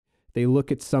They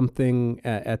look at something,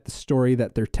 at the story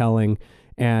that they're telling,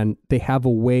 and they have a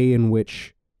way in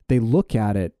which they look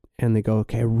at it and they go,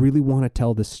 okay, I really want to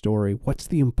tell this story. What's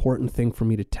the important thing for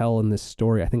me to tell in this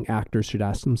story? I think actors should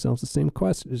ask themselves the same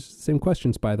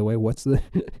questions, by the way. What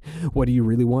do you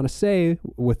really want to say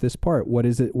with this part? What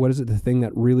is it the thing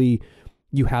that really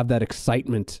you have that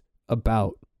excitement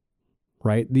about,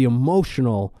 right? The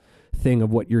emotional thing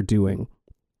of what you're doing.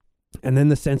 And then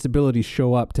the sensibilities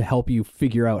show up to help you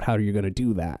figure out how you're going to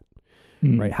do that,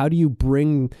 right? How do you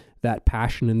bring that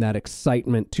passion and that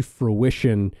excitement to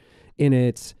fruition in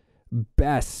its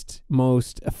best,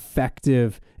 most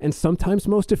effective, and sometimes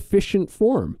most efficient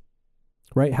form,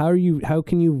 right? How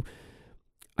can you,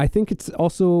 I think it's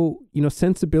also,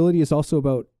 sensibility is also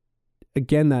about,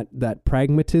 again, that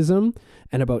pragmatism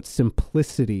and about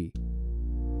simplicity.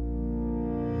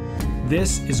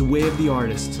 This is Way of the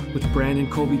Artist with Brandon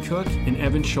Colby Cook and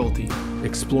Evan Schulte,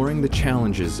 exploring the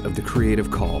challenges of the creative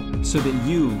call so that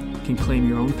you can claim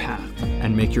your own path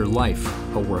and make your life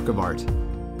a work of art.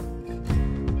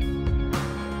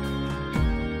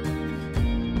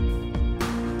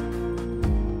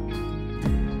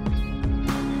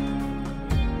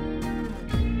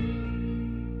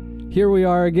 Here we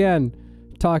are again,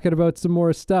 talking about some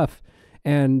more stuff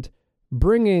and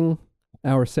bringing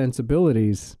our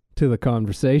sensibilities to the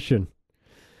conversation.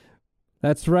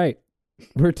 That's right.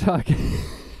 We're talking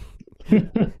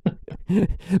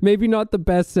maybe not the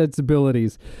best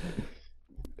sensibilities.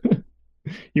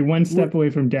 You're one step away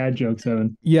from dad jokes,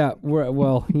 Evan. Yeah,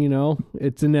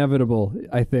 it's inevitable,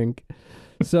 I think.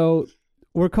 So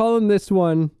we're calling this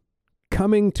one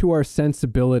Coming to Our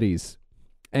Sensibilities.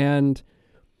 And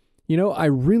I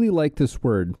really like this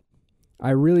word. I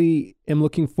really am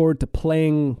looking forward to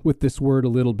playing with this word a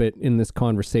little bit in this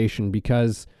conversation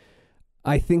because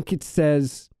I think it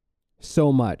says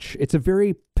so much. It's a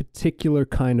very particular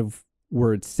kind of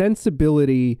word.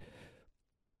 Sensibility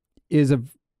is a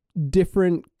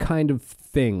different kind of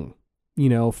thing,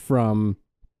 from,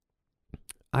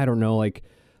 I don't know, like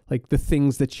the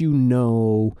things that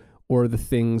or the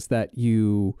things that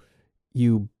you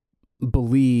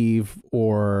believe,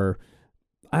 or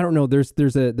I don't know, there's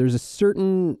a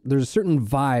certain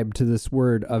vibe to this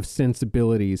word of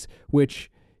sensibilities,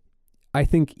 which I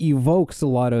think evokes a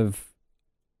lot of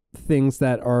things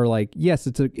that are like, yes,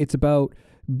 it's about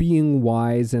being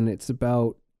wise, and it's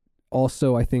about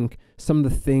also, I think, some of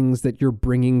the things that you're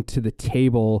bringing to the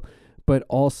table, but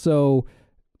also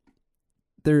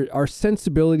our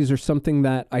sensibilities are something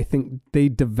that I think they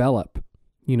develop.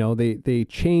 They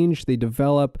change, they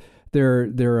develop.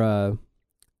 They're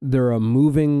a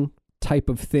moving type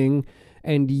of thing,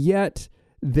 and yet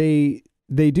they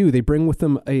bring with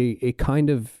them a kind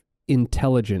of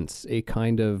intelligence, a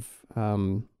kind of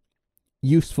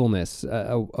usefulness,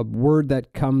 a word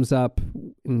that comes up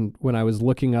when I was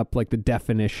looking up like the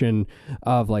definition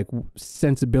of like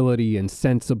sensibility and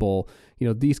sensible.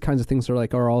 These kinds of things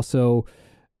are also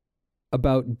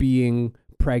about being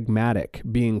pragmatic,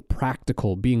 being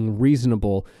practical, being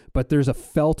reasonable, but there's a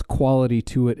felt quality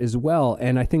to it as well.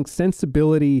 And I think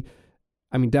sensibility,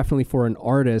 definitely for an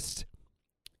artist,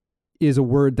 is a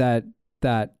word that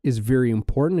is very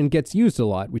important and gets used a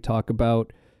lot. We talk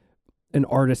about an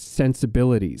artist's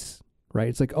sensibilities, right?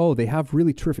 It's like, oh, they have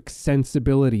really terrific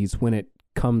sensibilities when it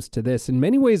comes to this. In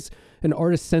many ways, an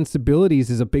artist's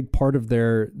sensibilities is a big part of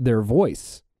their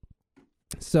voice.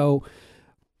 So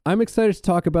I'm excited to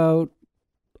talk about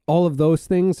all of those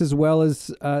things, as well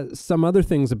as some other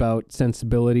things about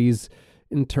sensibilities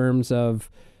in terms of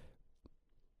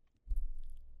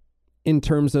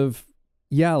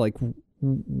like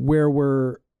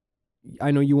where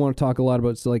I know you want to talk a lot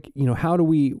about, so like, how do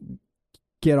we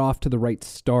get off to the right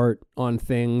start on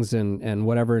things and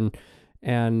whatever.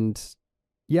 And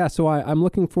yeah, so I'm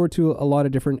looking forward to a lot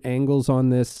of different angles on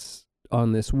this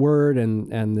word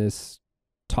and this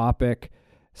topic.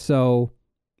 So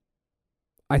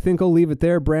I think I'll leave it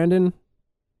there. Brandon,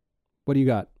 what do you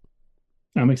got?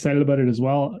 I'm excited about it as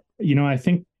well. I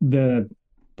think the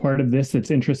part of this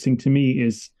that's interesting to me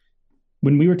is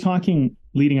when we were talking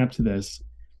leading up to this,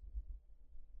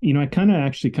 I kind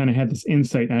of had this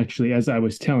insight actually as I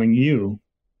was telling you,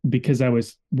 because I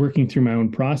was working through my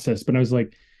own process, but I was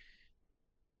like,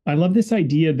 I love this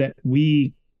idea that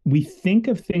we think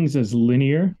of things as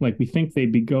linear, like we think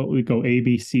we go A,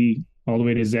 B, C all the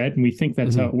way to Z, and we think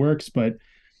that's how it works. But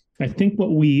I think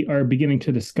what we are beginning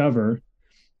to discover,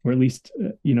 or at least,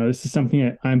 this is something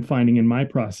that I'm finding in my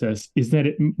process, is that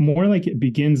it more like it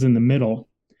begins in the middle.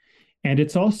 And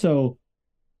it's also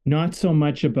not so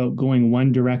much about going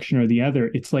one direction or the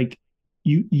other. It's like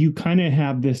you kind of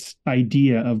have this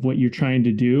idea of what you're trying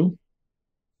to do.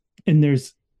 And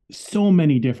there's so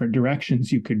many different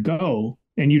directions you could go,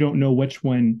 and you don't know which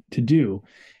one to do.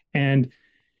 And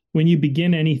when you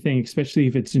begin anything, especially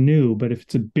if it's new, but if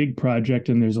it's a big project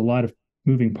and there's a lot of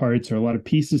moving parts or a lot of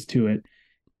pieces to it,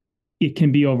 it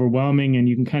can be overwhelming and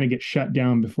you can kind of get shut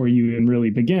down before you even really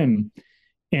begin.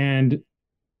 And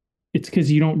it's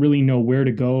because you don't really know where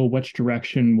to go, which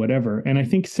direction, whatever. And I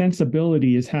think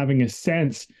sensibility is having a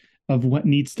sense of what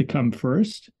needs to come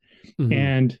first,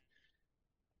 and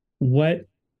what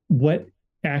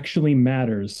actually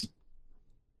matters.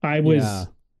 I Yeah. was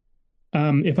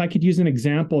if I could use an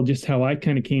example, just how I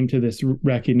kind of came to this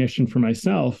recognition for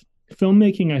myself,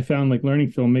 filmmaking, I found like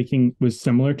learning filmmaking was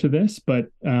similar to this, but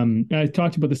I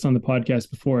talked about this on the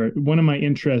podcast before. One of my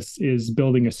interests is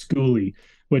building a schoolie,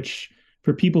 which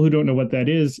for people who don't know what that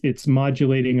is, it's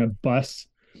modulating a bus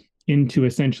into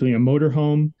essentially a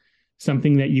motorhome,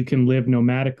 something that you can live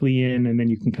nomadically in, and then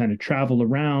you can kind of travel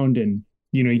around, and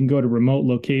you can go to remote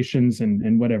locations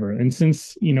and whatever. And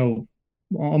since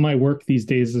all my work these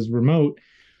days is remote,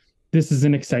 this is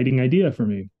an exciting idea for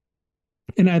me.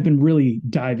 And I've been really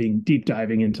deep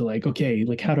diving into like, okay,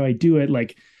 like how do I do it?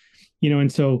 Like,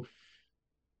 and so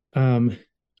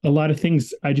a lot of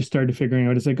things I just started figuring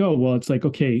out as I go. Well, it's like,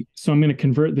 okay, so I'm going to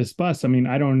convert this bus. I mean,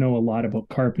 I don't know a lot about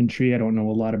carpentry. I don't know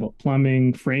a lot about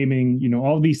plumbing, framing,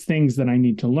 all these things that I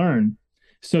need to learn.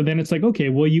 So then it's like, okay,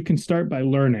 well, you can start by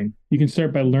learning. You can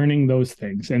start by learning those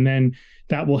things. And then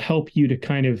that will help you to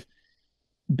kind of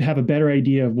have a better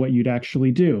idea of what you'd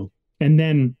actually do. And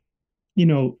then,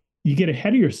 you get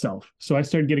ahead of yourself. So I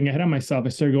started getting ahead of myself. I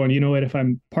started going, you know what, if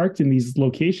I'm parked in these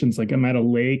locations, like I'm at a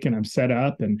lake and I'm set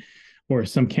up or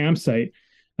some campsite,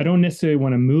 I don't necessarily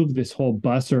want to move this whole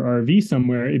bus or RV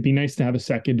somewhere. It'd be nice to have a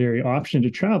secondary option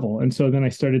to travel. And so then I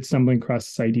started stumbling across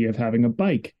this idea of having a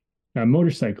bike, a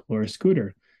motorcycle or a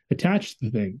scooter attached to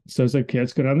the thing. So I was like, okay,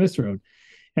 let's go down this road.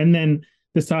 And then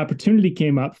this opportunity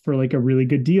came up for like a really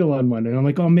good deal on one. And I'm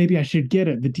like, oh, maybe I should get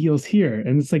it. The deal's here.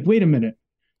 And it's like, wait a minute.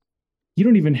 You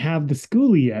don't even have the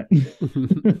schoolie yet.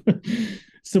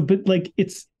 So, but like,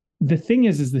 it's the thing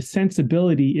is the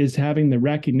sensibility is having the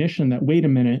recognition that, wait a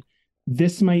minute,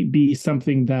 this might be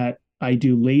something that I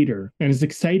do later. And as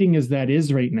exciting as that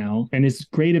is right now, and as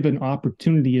great of an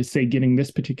opportunity as, say, getting this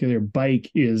particular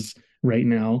bike is right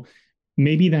now,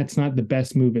 maybe that's not the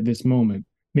best move at this moment.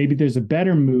 Maybe there's a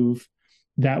better move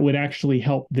that would actually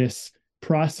help this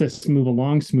process move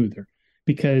along smoother,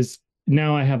 because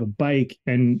now I have a bike,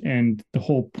 and the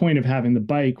whole point of having the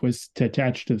bike was to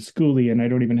attach to the schoolie, and I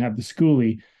don't even have the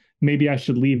schoolie. Maybe I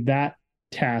should leave that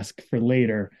task for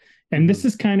later. And this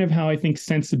is kind of how I think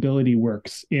sensibility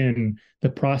works in the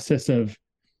process of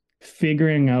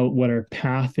figuring out what our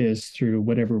path is through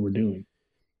whatever we're doing.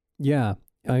 Yeah.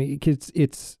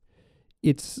 It's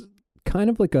kind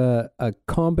of like a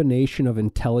combination of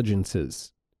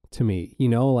intelligences to me,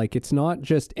 like it's not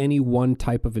just any one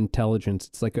type of intelligence.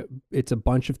 It's like it's a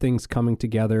bunch of things coming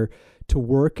together to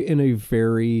work in a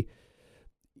very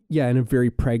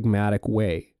pragmatic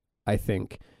way, I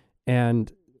think. And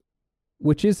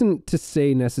which isn't to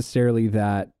say necessarily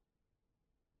that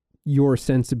your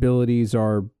sensibilities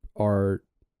are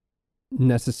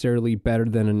necessarily better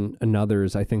than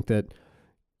another's. I think that,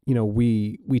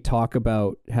 we talk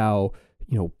about how,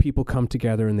 people come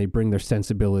together and they bring their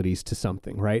sensibilities to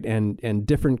something, right? And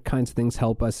different kinds of things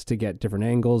help us to get different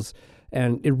angles.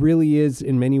 And it really is,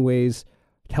 in many ways,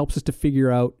 it helps us to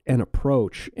figure out an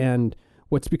approach. And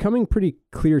what's becoming pretty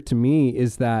clear to me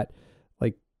is that,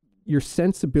 like, your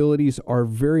sensibilities are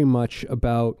very much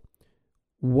about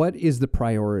what is the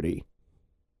priority.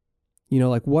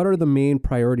 Like, what are the main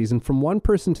priorities? And from one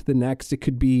person to the next, it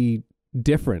could be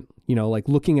different, like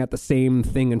looking at the same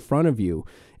thing in front of you.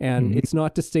 And it's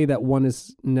not to say that one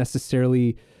is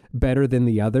necessarily better than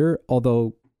the other,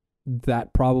 although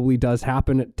that probably does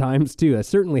happen at times too. That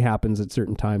certainly happens at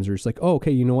certain times where it's like, oh,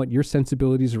 okay, you know what? Your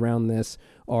sensibilities around this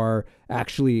are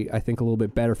actually, I think, a little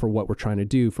bit better for what we're trying to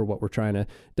do, for what we're trying to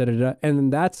da-da-da.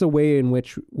 And that's a way in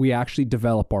which we actually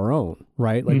develop our own,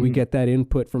 right? Like we get that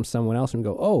input from someone else and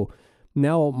go, oh,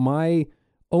 now my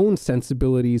own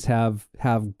sensibilities have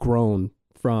grown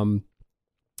from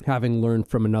having learned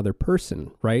from another person,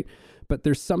 right? But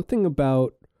there's something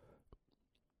about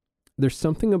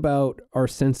our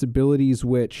sensibilities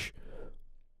which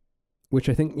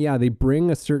I think, they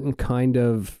bring a certain kind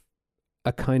of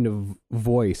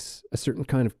voice, a certain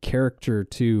kind of character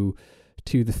to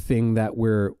the thing that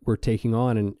we're taking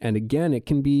on. And again, it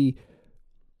can be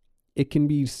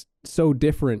so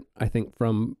different, I think,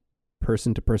 from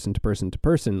person to person to person to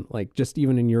person. Like, just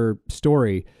even in your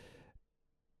story,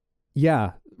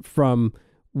 from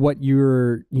what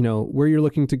you're, where you're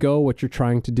looking to go, what you're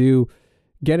trying to do,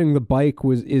 getting the bike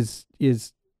is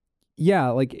yeah,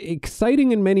 like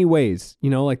exciting in many ways.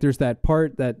 Like there's that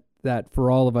part that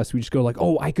for all of us, we just go like,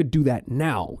 oh, I could do that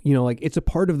now. Like it's a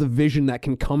part of the vision that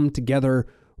can come together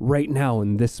right now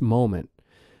in this moment.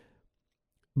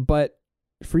 But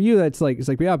for you, it's like,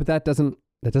 yeah, but that doesn't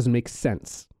make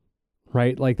sense,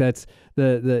 right? Like that's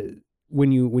the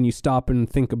when you stop and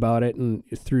think about it, and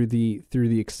through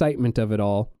the excitement of it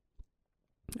all,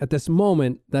 at this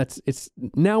moment,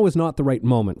 now is not the right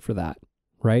moment for that,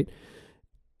 right?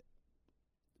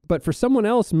 But for someone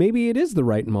else, maybe it is the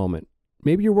right moment.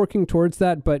 Maybe you're working towards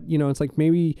that, but it's like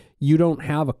maybe you don't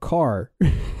have a car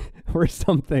or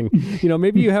something.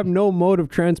 Maybe you have no mode of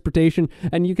transportation,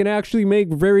 and you can actually make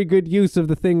very good use of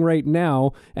the thing right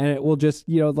now, and it will just,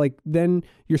 like then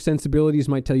your sensibilities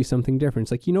might tell you something different.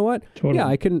 It's like, you know what? Totally. Yeah,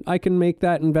 I can make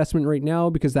that investment right now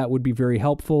because that would be very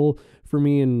helpful for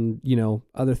me, and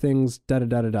other things. That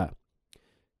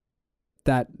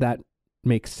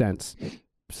makes sense.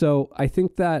 So I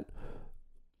think that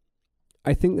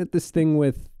this thing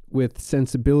with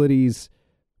sensibilities,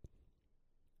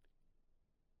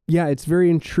 yeah, it's very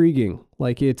intriguing.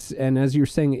 Like and as you're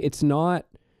saying, it's not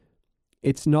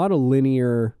a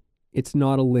linear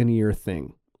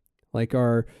thing. Like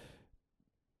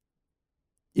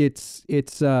it's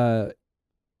a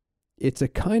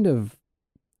kind of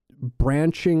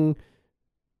branching,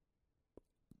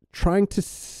 trying to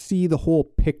see the whole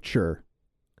picture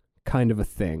kind of a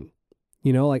thing.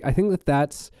 Like I think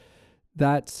that's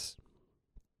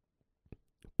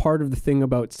part of the thing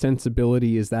about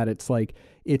sensibility, is that it's like,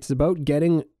 it's about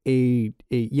getting a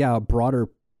broader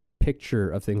picture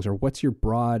of things, or what's your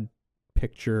broad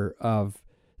picture of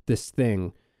this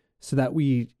thing, so that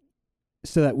we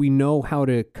know how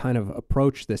to kind of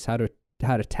approach this, how to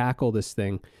tackle this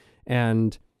thing.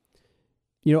 And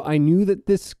I knew that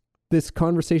this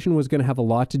conversation was going to have a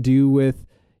lot to do with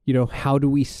how do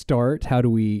we start, how do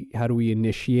we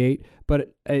initiate,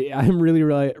 but I'm really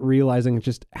realizing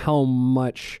just how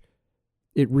much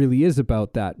it really is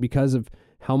about that, because of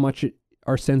how much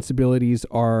our sensibilities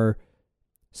are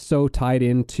so tied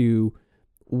into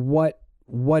what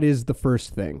is the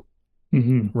first thing,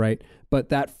 right? But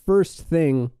that first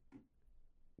thing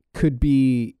could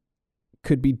be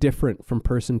different from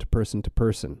person to person to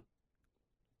person.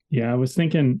 Yeah, I was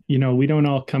thinking, we don't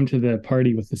all come to the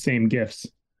party with the same gifts.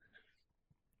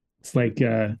 It's like,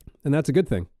 and that's a good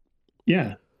thing.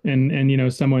 Yeah,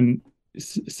 and someone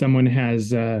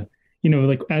has,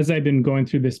 like as I've been going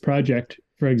through this project,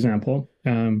 for example,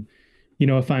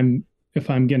 if I'm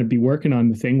going to be working on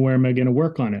the thing, where am I going to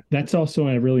work on it? That's also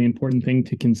a really important thing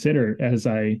to consider as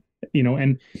I,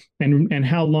 and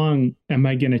how long am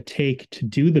I going to take to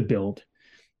do the build,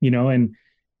 and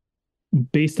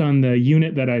based on the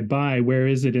unit that I buy, where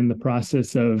is it in the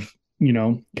process of,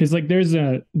 because like there's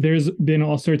been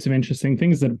all sorts of interesting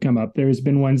things that have come up. There's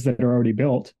been ones that are already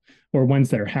built, or ones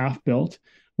that are half built,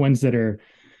 ones that are,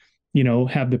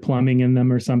 have the plumbing in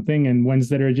them or something, and ones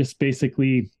that are just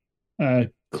basically a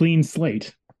clean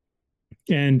slate.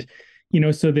 And,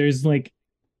 so there's like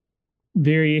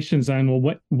variations on,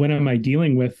 well, what am I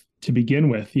dealing with to begin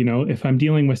with? If I'm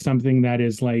dealing with something that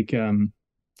is like,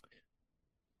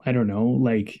 I don't know,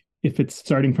 like if it's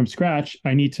starting from scratch,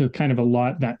 I need to kind of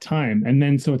allot that time. And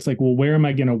then, so it's like, well, where am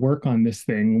I going to work on this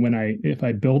thing if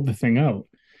I build the thing out?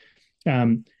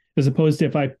 As opposed to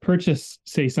if I purchase,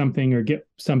 say, something or get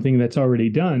something that's already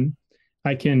done,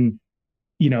 I can,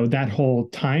 that whole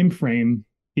time frame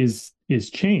is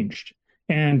changed.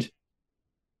 And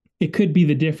it could be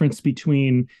the difference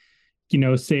between,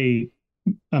 say,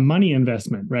 a money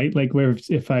investment, right? Like where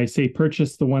if I say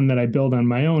purchase the one that I build on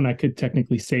my own, I could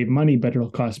technically save money, but it'll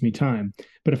cost me time.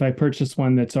 But if I purchase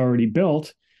one that's already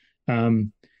built,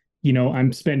 I'm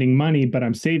spending money, but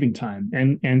I'm saving time.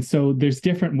 And so there's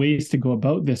different ways to go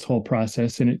about this whole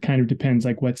process. And it kind of depends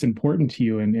like what's important to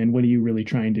you and what are you really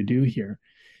trying to do here?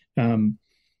 And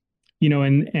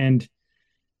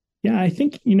yeah, I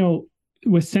think,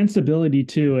 with sensibility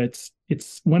too,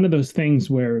 it's one of those things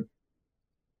where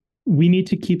we need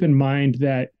to keep in mind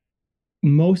that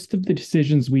most of the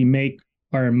decisions we make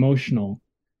are emotional.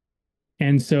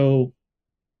 And so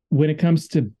when it comes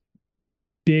to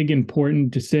big, important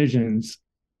decisions,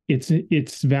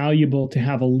 it's valuable to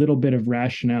have a little bit of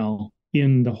rationale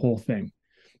in the whole thing,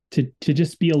 to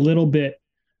just be a little bit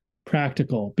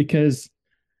practical. Because,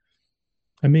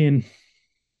 I mean,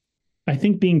 I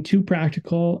think being too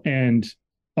practical and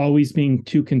always being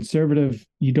too conservative,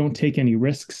 you don't take any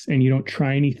risks and you don't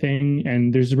try anything,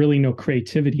 and there's really no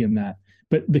creativity in that.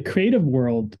 But the creative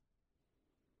world,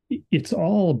 it's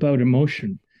all about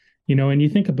emotion, and you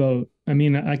think about, I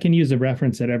mean, I can use a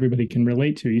reference that everybody can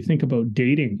relate to. You think about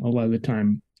dating a lot of the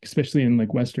time, especially in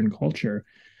like Western culture.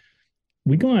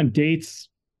 We go on dates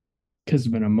because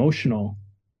of an emotional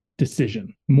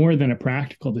decision more than a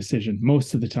practical decision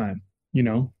most of the time, you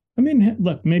know? I mean,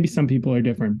 look, maybe some people are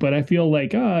different, but I feel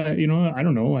like, I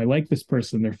don't know, I like this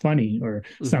person, they're funny or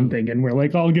something. And we're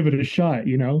like, I'll give it a shot,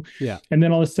 you know? Yeah. And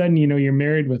then all of a sudden, you're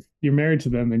married to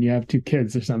them and you have 2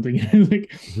 kids or something. Like,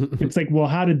 it's like, well,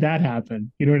 how did that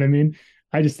happen? You know what I mean?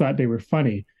 I just thought they were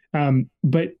funny.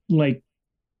 But like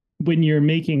when you're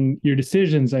making your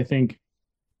decisions, I think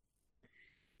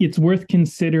it's worth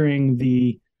considering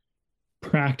the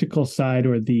practical side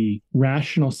or the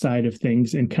rational side of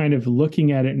things and kind of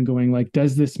looking at it and going like,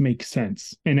 does this make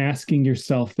sense? And asking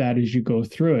yourself that as you go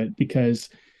through it. Because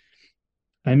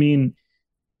I mean,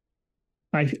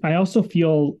 I also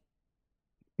feel,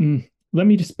 let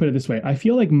me just put it this way. I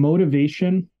feel like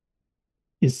motivation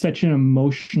is such an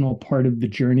emotional part of the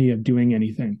journey of doing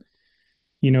anything.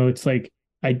 It's like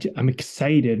I'm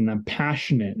excited and I'm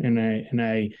passionate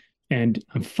and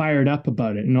I'm fired up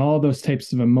about it, and all those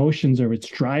types of emotions are it's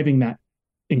driving that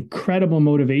incredible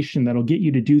motivation that'll get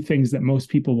you to do things that most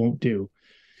people won't do.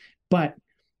 But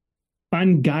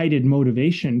unguided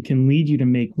motivation can lead you to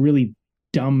make really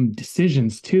dumb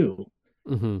decisions too.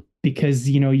 Because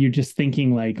you're just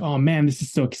thinking like, oh man, this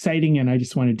is so exciting and I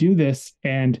just want to do this,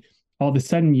 and all of a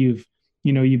sudden you've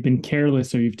been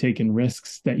careless or you've taken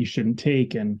risks that you shouldn't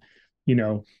take, and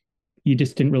you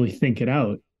just didn't really think it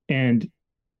out. And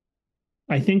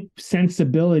I think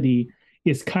sensibility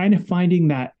is kind of finding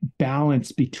that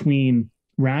balance between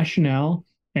rationale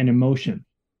and emotion.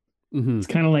 It's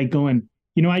kind of like going,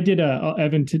 I did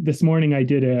this morning I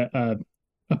did a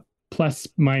plus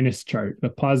minus chart, the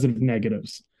positive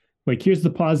negatives. Like, here's the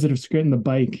positives getting the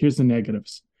bike, here's the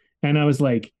negatives. And I was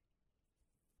like,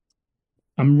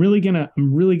 I'm really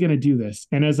gonna do this.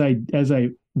 And as I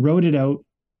wrote it out,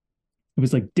 it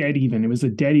was like dead even. It was a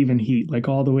dead even heat, like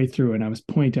all the way through. And I was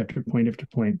point after point after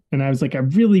point. And I was like, I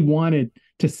really wanted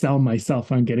to sell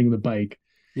myself on getting the bike.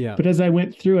 Yeah. But as I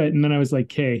went through it, and then I was like,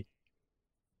 hey,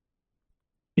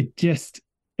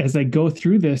 as I go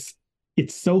through this,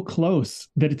 it's so close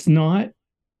that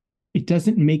it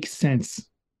doesn't make sense.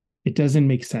 It doesn't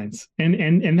make sense.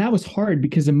 And that was hard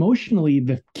because emotionally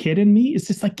the kid in me is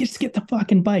just like, just get the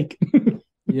fucking bike.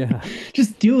 Yeah.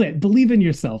 Just do it. Believe in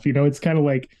yourself. It's kind of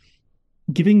like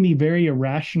giving me very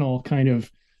irrational kind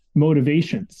of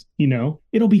motivations.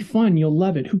 It'll be fun. You'll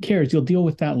love it. Who cares? You'll deal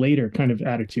with that later kind of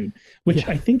attitude, which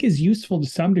I think is useful to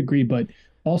some degree, but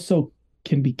also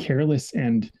can be careless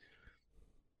and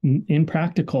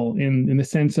impractical in the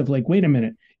sense of like, wait a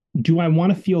minute, do I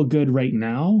want to feel good right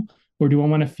now? Or do I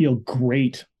want to feel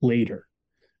great later?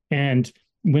 And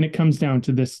when it comes down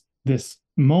to this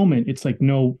moment, it's like,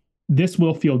 no, this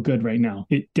will feel good right now.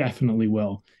 It definitely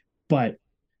will. But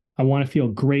I want to feel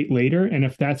great later. And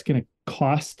if that's going to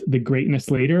cost the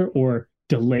greatness later or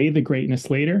delay the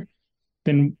greatness later,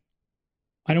 then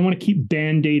I don't want to keep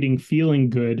band-aiding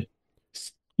feeling good,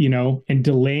 and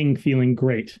delaying feeling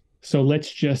great. So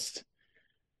let's just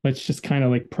kind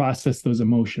of like process those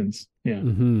emotions. Yeah.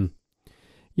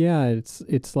 Yeah,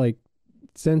 it's like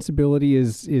sensibility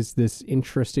is this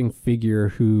interesting figure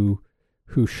who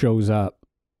shows up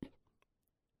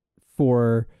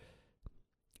for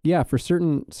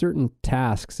certain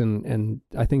tasks, and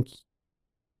I think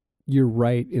you're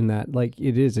right in that, like,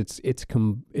 it's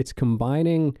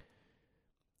combining,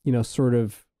 sort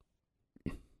of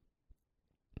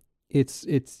it's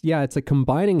like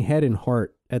combining head and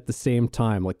heart at the same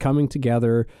time, like coming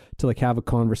together to like have a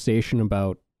conversation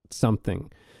about something.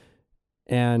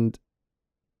 And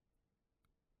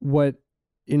what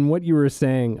you were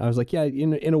saying, I was like, yeah,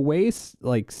 in a way,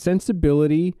 like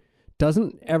sensibility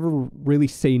doesn't ever really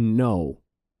say no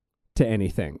to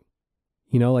anything.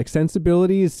 Like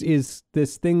sensibility is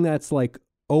this thing that's like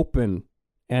open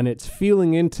and it's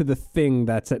feeling into the thing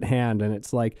that's at hand, and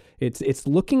it's like it's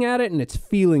looking at it and it's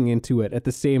feeling into it at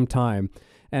the same time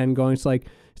and going, it's like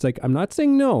I'm not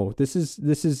saying no. This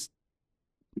is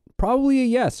probably a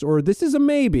yes, or this is a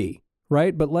maybe,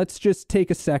 right? But let's just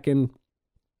take a second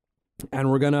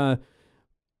and we're gonna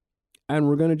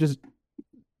just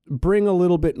bring a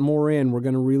little bit more in. We're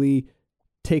gonna really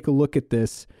take a look at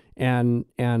this and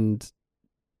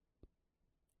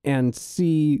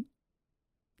see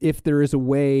if there is a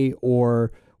way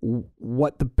or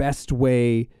what the best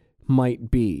way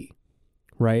might be,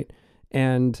 right?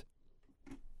 And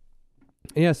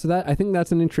yeah, so that, I think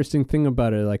that's an interesting thing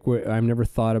about it. Like, I've never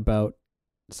thought about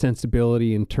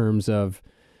sensibility in terms of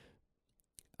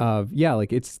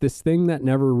like it's this thing that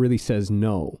never really says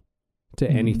no to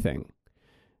anything.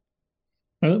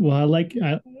 Well, I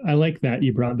like that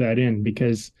you brought that in,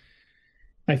 because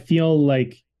I feel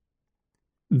like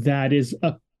that is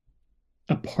a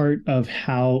part of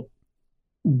how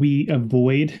we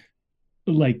avoid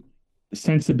like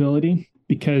sensibility,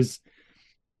 because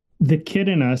the kid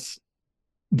in us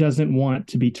doesn't want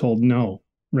to be told no,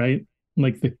 right?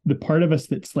 Like the part of us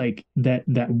that's like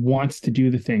that wants to do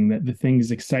the thing, that the thing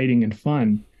is exciting and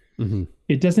fun. Mm-hmm.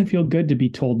 It doesn't feel good to be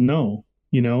told no,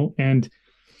 and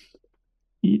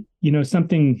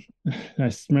something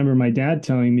I remember my dad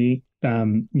telling me,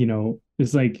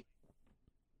 is like,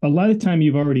 a lot of time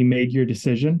you've already made your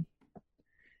decision,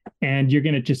 and you're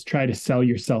going to just try to sell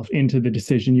yourself into the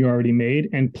decision you already made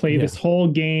and play Yeah. this whole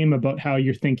game about how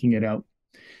you're thinking it out.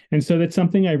 And so that's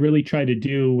something I really try to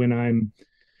do when I'm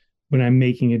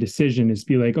making a decision, is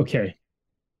be like, okay,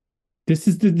 this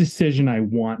is the decision I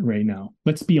want right now.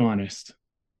 Let's be honest.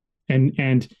 And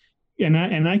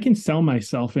I can sell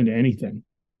myself into anything.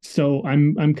 So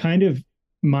I'm kind of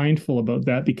mindful about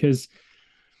that, because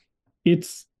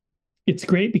it's it's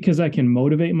great because I can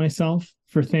motivate myself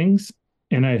for things,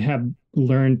 and I have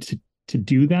learned to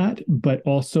do that, but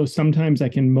also sometimes I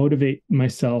can motivate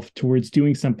myself towards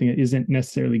doing something that isn't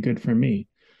necessarily good for me.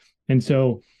 And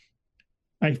so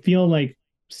I feel like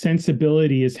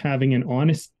sensibility is having an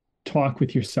honest talk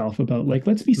with yourself about, like,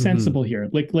 let's be Mm-hmm. sensible here.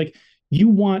 Like you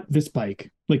want this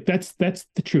bike. Like that's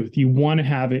the truth. You want to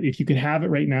have it. If you could have it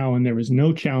right now and there was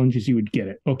no challenges, you would get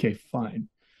it. Okay, fine.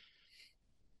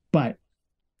 But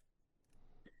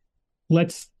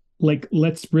let's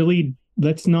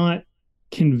let's not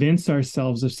convince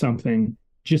ourselves of something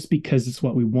just because it's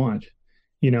what we want,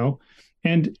 you know?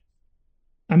 And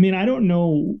I mean, I don't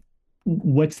know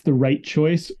what's the right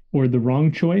choice or the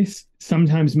wrong choice.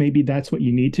 Sometimes maybe that's what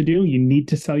you need to do. You need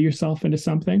to sell yourself into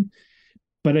something.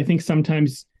 But I think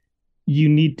sometimes you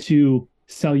need to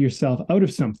sell yourself out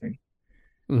of something,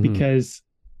 Mm-hmm. because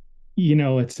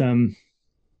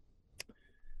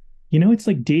it's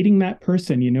like dating that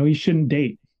person, you shouldn't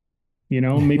date.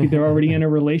 Maybe they're already in a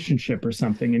relationship or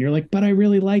something, and you're like, but I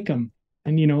really like them.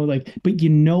 And like, but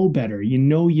better.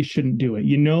 You shouldn't do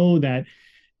it. That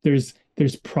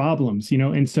there's problems,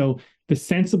 and so the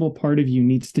sensible part of you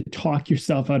needs to talk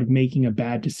yourself out of making a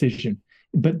bad decision.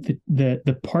 But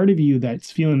the part of you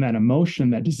that's feeling that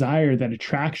emotion, that desire, that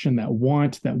attraction, that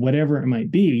want, that whatever it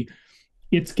might be,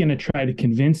 it's going to try to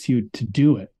convince you to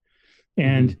do it.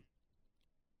 Mm-hmm.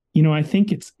 And I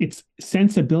think it's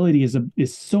sensibility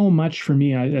is so much for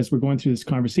me, as we're going through this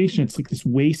conversation. It's like this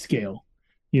weigh scale,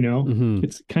 Mm-hmm.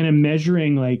 it's kind of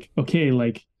measuring, like, okay,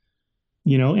 like,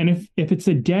 and if it's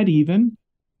a dead even,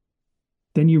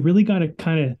 then you really got to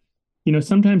kind of,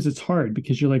 sometimes it's hard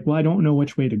because you're like, well, I don't know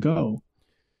which way to go.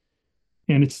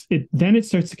 And then it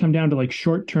starts to come down to like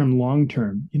short term, long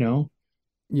term, and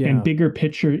Yeah. bigger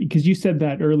picture. Because you said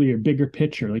that earlier, bigger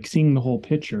picture, like seeing the whole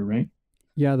picture, right?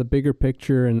 Yeah, the bigger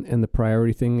picture and the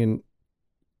priority thing. And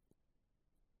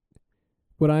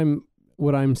what I'm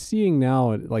what I'm seeing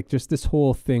now, like just this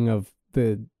whole thing of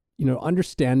the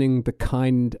understanding the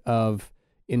kind of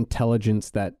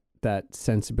intelligence that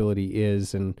sensibility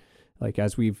is, and like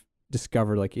as we've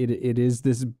discovered, like it is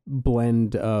this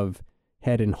blend of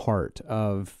head and heart,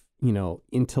 of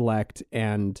intellect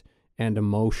and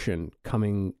emotion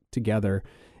coming together.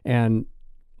 And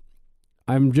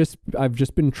I've just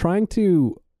been trying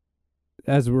to,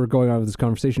 as we're going on with this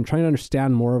conversation, trying to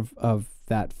understand more of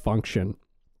that function.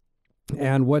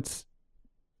 And what's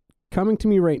coming to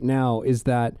me right now is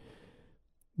that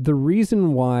the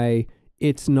reason why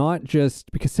it's not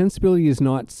just because sensibility is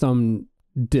not some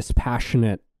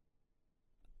dispassionate,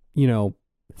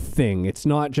 thing. It's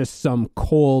not just some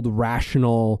cold,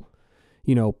 rational,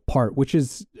 part, which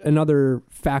is another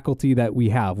faculty that we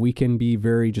have. We can be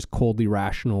very just coldly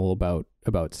rational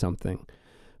about something.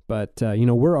 But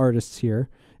we're artists here,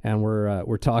 and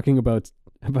we're talking about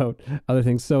other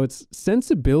things. So it's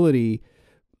sensibility.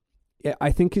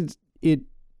 I think it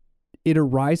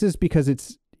arises because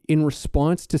it's in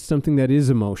response to something that is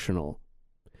emotional.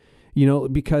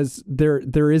 Because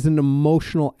there is an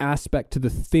emotional aspect to the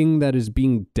thing that is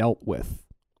being dealt with,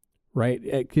 right?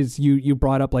 Because you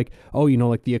brought up like, oh,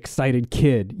 like the excited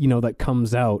kid, that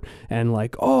comes out and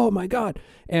like, oh my God,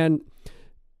 and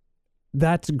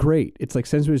that's great. It's like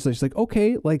sensory. It's like,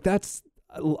 okay, like I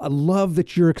love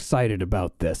that you're excited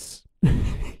about this.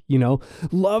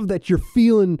 Love that you're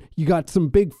feeling, you got some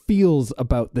big feels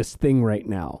about this thing right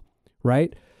now.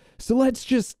 Right. So let's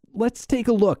take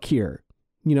a look here,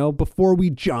 before we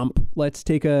jump, let's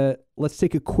take a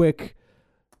quick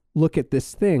look at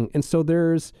this thing. And so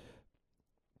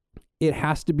it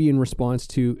has to be in response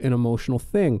to an emotional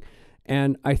thing.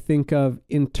 And I think of,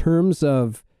 in terms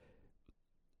of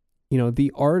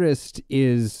the artist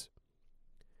is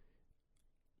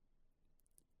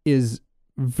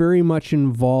very much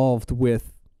involved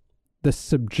with the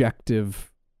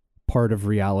subjective part of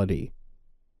reality,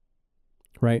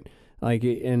 right? Like,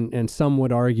 and some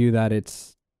would argue that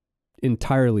it's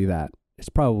entirely that. It's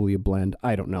probably a blend.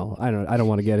 I don't know. I don't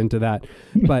want to get into that,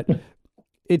 but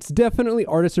it's definitely,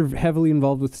 artists are heavily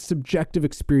involved with subjective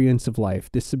experience of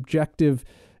life, this subjective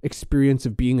experience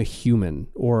of being a human,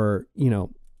 or,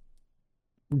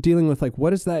 dealing with like, what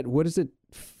does it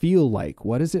feel like?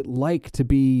 What is it like to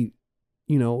be,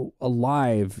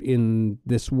 alive in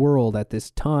this world at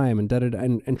this time, and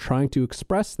and trying to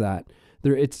express that.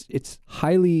 It's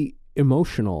highly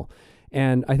emotional.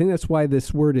 And I think that's why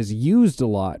this word is used a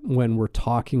lot when we're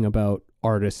talking about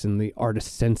artists and the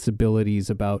artist's sensibilities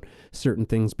about certain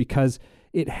things, because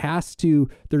it has to,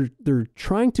 they're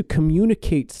trying to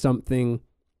communicate something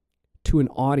to an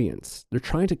audience. They're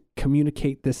trying to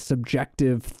communicate this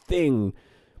subjective thing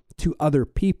to other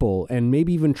people, and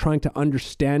maybe even trying to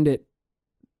understand it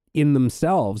in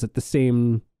themselves at the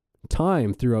same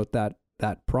time throughout that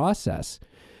process,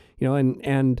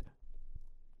 and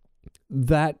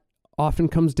that often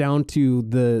comes down to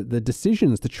the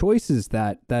decisions, the choices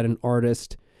that an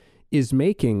artist is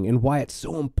making, and why it's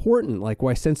so important. Like,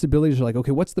 why sensibilities are like,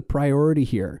 okay, what's the priority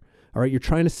here? All right, you're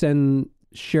trying to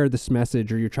share this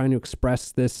message, or you're trying to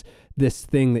express this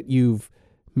thing that you've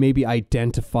maybe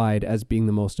identified as being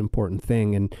the most important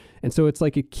thing, and so it's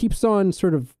like it keeps on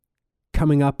sort of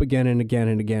coming up again and again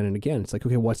and again and again. It's like,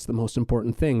 okay, what's the most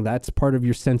important thing? That's part of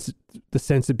your the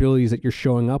sensibilities that you're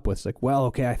showing up with. It's like, well,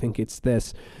 okay, I think it's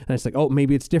this, and it's like, oh,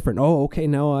 maybe it's different. Oh, okay,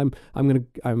 now I'm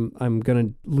gonna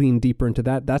lean deeper into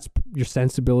that. That's your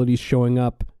sensibilities showing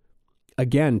up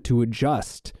again to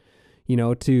adjust.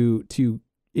 To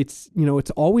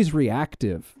it's always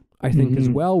reactive, I think, as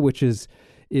well, which is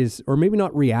or maybe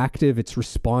not reactive. It's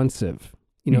responsive.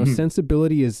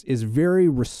 Sensibility is very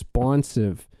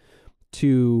responsive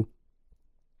to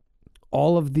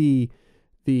all of the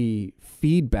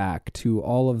feedback, to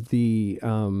all of the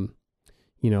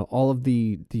all of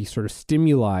the sort of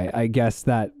stimuli, I guess,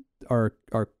 that are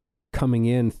coming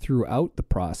in throughout the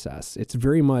process. It's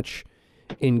very much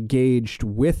engaged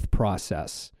with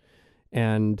process.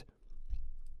 And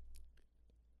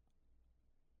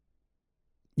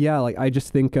yeah, like, I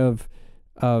just think of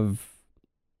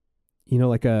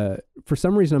like for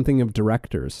some reason I'm thinking of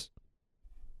directors.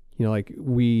 Like,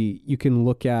 you can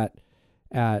look at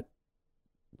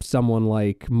someone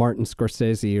like Martin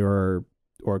Scorsese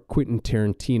or Quentin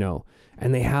Tarantino,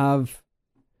 and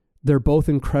they're both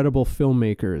incredible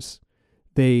filmmakers.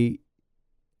 They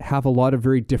have a lot of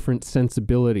very different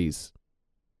sensibilities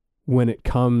when it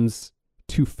comes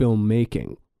to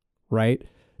filmmaking, right?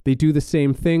 They do the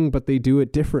same thing, but they do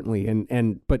it differently,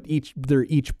 but they're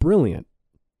each brilliant,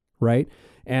 right?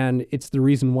 And it's the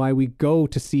reason why we go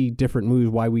to see different movies,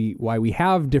 why we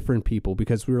have different people,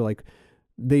 because we were like,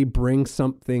 they bring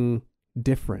something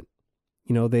different.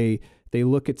 They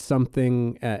look at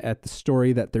something, at the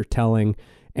story that they're telling,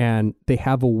 and they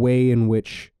have a way in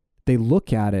which they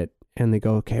look at it and they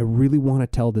go, okay, I really want to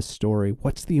tell this story.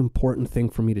 What's the important thing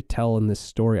for me to tell in this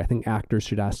story? I think actors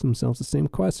should ask themselves the same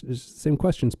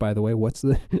questions, by the way. What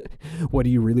do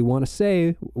you really want to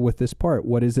say with this part?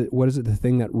 What is it the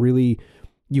thing that really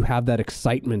you have that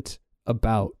excitement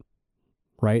about,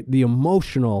 right? The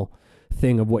emotional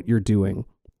thing of what you're doing.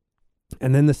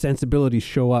 And then the sensibilities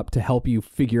show up to help you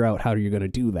figure out how you're going to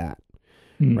do that,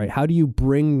 right? How do you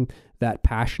bring that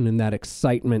passion and that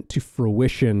excitement to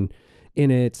fruition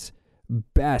in its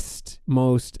best,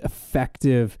 most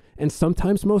effective, and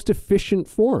sometimes most efficient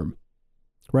form,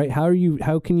 right? How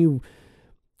can you,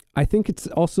 I think it's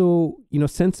also,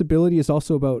 sensibility is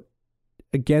also about,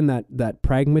 again, that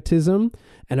pragmatism,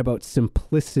 and about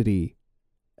simplicity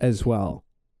as well.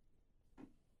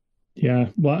 Yeah.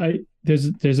 Well,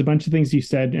 there's a bunch of things you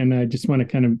said, and I just want to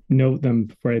kind of note them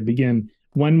before I begin.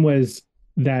 One was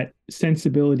that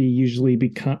sensibility usually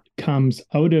comes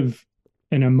out of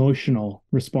an emotional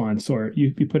response, or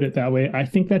you put it that way. I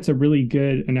think that's a really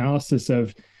good analysis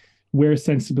of where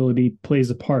sensibility plays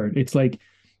a part. It's like,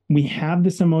 we have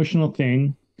this emotional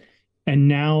thing, and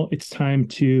now it's time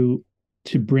to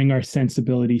bring our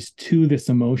sensibilities to this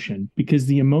emotion, because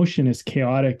the emotion is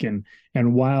chaotic and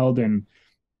wild and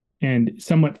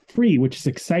somewhat free, which is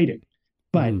exciting.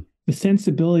 But the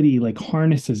sensibility like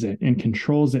harnesses it and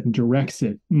controls it and directs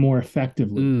it more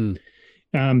effectively.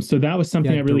 So that was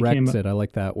something that really came up. I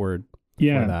like that word.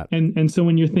 Yeah. That. And so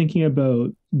when you're thinking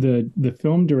about the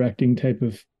film directing type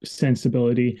of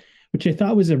sensibility, which I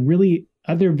thought was a really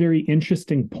other very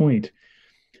interesting point,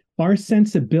 our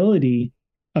sensibility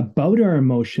about our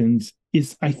emotions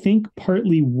is, I think,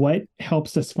 partly what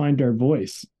helps us find our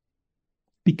voice.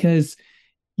 Because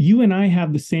you and I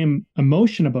have the same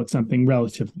emotion about something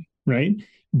relatively, right?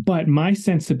 But my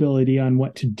sensibility on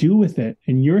what to do with it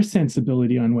and your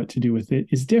sensibility on what to do with it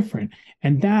is different.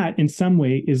 And that, in some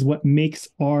way, is what makes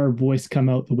our voice come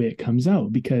out the way it comes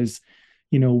out, because,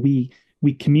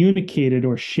 we communicate it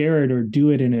or share it or do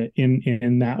it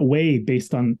in that way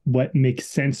based on what makes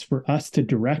sense for us to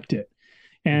direct it.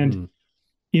 And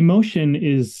emotion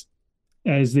is,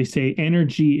 as they say,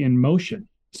 energy in motion.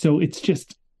 So it's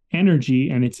just energy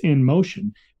and it's in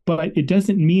motion, but it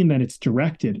doesn't mean that it's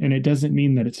directed, and it doesn't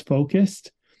mean that it's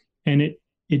focused, and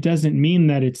it doesn't mean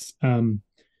that it's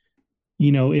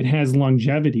it has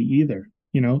longevity either,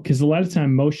 because a lot of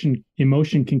time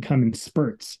emotion can come in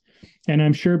spurts. And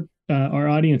I'm sure our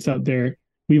audience out there,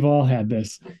 we've all had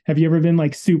this. Have you ever been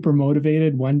like super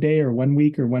motivated one day or 1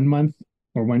 week or 1 month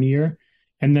or 1 year,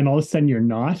 and then all of a sudden you're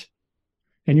not,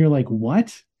 and you're like,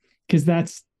 what? Because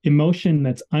that's emotion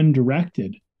that's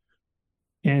undirected,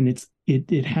 and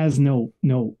it has no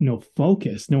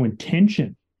focus, no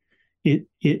intention.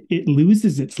 It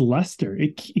loses its luster.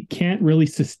 It can't really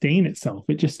sustain itself.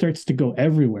 It just starts to go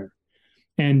everywhere.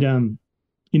 And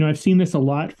I've seen this a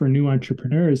lot for new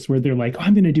entrepreneurs where they're like, oh,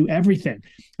 I'm going to do everything.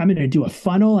 I'm going to do a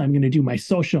funnel. I'm going to do my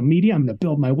social media. I'm going to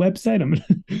build my website.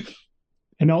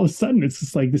 And all of a sudden it's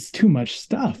just like this too much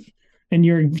stuff. And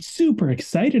you're super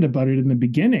excited about it in the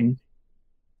beginning,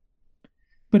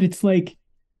 but it's like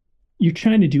you're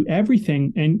trying to do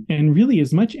everything, and really,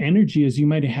 as much energy as you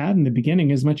might have had in the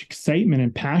beginning, as much excitement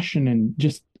and passion and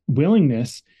just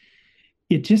willingness,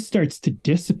 it just starts to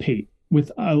dissipate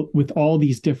with all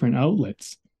these different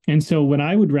outlets. And so what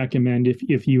I would recommend,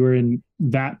 if you were in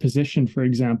that position, for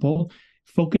example,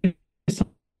 focus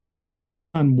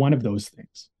on one of those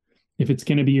things. If it's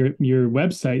going to be your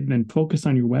website, then focus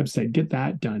on your website, get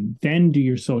that done, then do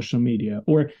your social media,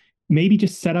 or maybe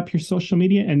just set up your social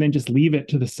media and then just leave it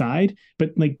to the side.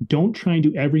 But like, don't try and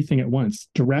do everything at once.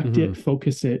 Direct it,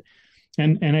 focus it.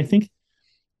 And I think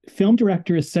film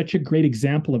director is such a great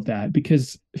example of that,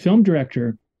 because film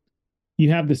director,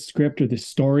 you have the script or the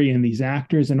story and these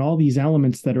actors and all these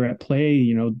elements that are at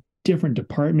play, different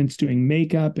departments doing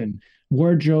makeup and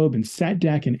wardrobe and set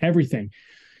deck and everything.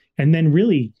 And then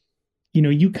really,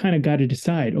 you kind of got to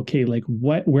decide, okay, like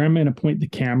where I'm going to point the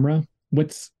camera,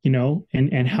 what's,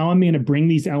 and how I'm going to bring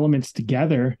these elements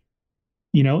together,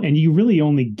 and you really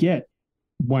only get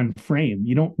one frame.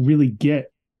 You don't really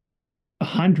get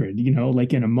 100,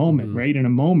 like in a moment, right? In a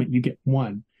moment, you get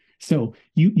one. So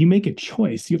you make a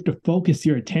choice. You have to focus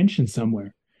your attention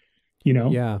somewhere,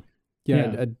 Yeah.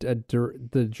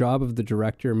 The job of the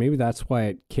director, maybe that's why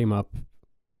it came up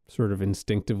sort of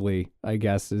instinctively, I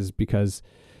guess, is because,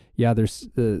 there's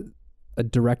a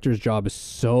director's job is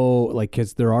so, like,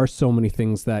 because there are so many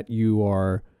things that you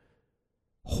are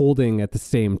holding at the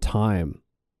same time,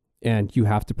 and you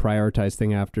have to prioritize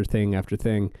thing after thing after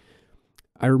thing.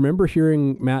 I remember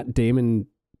hearing Matt Damon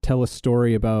tell a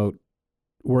story about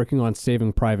working on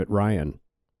Saving Private Ryan,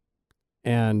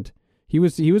 and he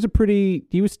was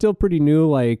still pretty new,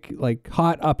 like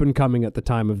hot up and coming at the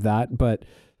time of that, but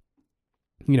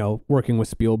working with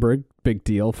Spielberg, big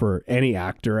deal for any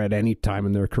actor at any time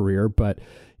in their career. But,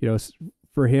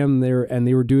 for him, they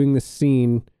were doing this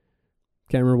scene,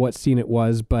 can't remember what scene it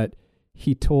was, but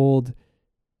he told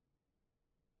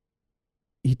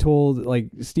like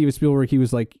Steven Spielberg,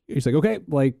 he's like, okay,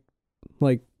 like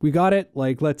we got it.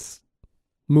 Like, let's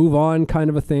move on, kind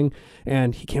of a thing.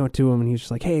 And he came up to him and he's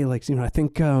just like, hey, like, I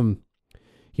think, I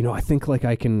think like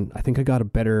I got a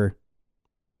better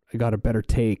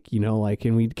take, like,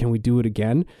 can we do it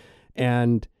again?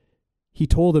 And he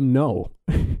told him no.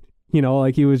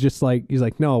 Like, he was just like, he's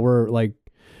like, no, we're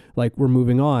we're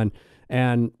moving on.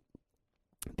 And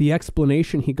the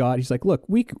explanation he got, he's like, look,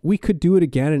 we could do it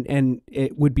again and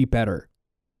it would be better,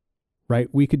 right?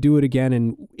 We could do it again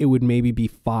and it would maybe be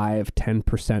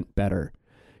 5-10% better.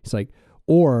 He's like,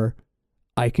 or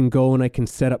I can go and I can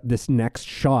set up this next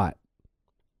shot,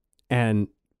 and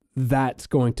that's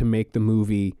going to make the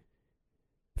movie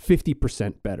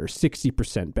 50% better,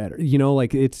 60% better.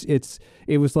 Like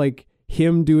it was like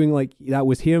him doing, like, that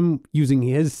was him using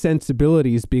his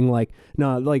sensibilities, being like,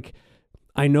 no, like,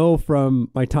 I know from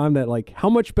my time that, like, how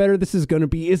much better this is going to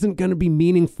be isn't going to be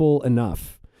meaningful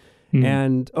enough.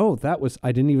 And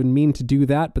I didn't even mean to do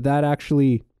that, but that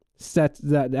actually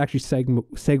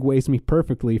segues me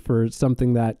perfectly for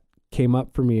something that came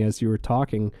up for me as you were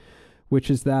talking, which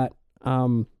is that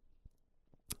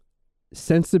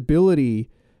sensibility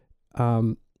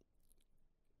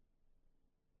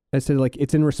I said, like,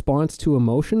 it's in response to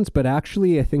emotions, but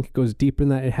actually I think it goes deeper than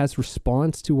that. It has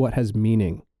response to what has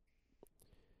meaning.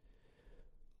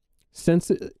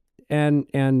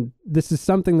 And this is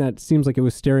something that seems like it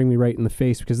was staring me right in the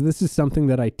face, because this is something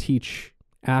that I teach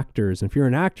actors. And if you're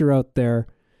an actor out there,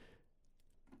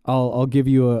 I'll give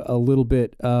you a little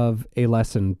bit of a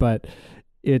lesson, but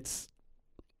it's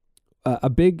a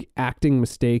big acting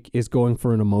mistake is going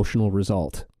for an emotional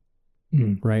result,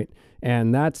 right?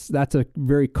 And that's a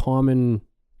very common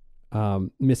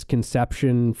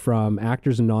misconception from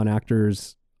actors and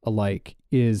non-actors alike,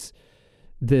 is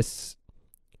this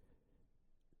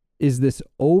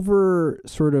over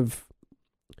sort of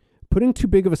putting too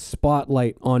big of a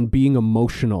spotlight on being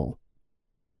emotional,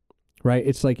 right?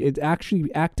 It's like, it's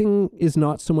actually, acting is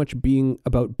not so much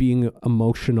about being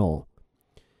emotional.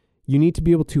 You need to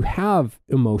be able to have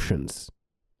emotions,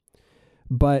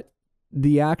 but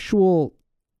the actual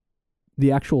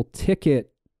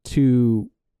ticket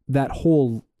to that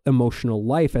whole emotional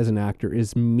life as an actor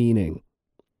is meaning,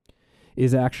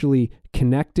 is actually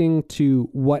connecting to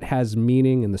what has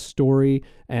meaning in the story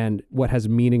and what has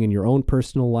meaning in your own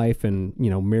personal life. And, you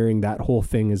know, marrying that whole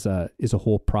thing is a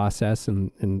whole process,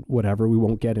 and whatever, we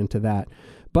won't get into that.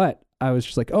 But I was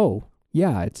just like, oh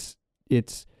yeah, it's,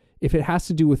 if it has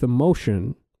to do with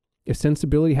emotion, if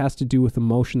sensibility has to do with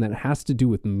emotion, then it has to do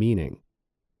with meaning,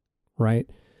 right?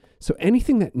 So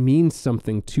anything that means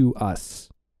something to us,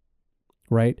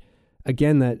 right?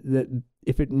 Again, that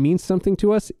if it means something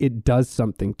to us, it does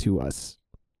something to us.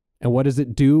 And what does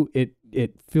it do?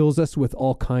 It fills us with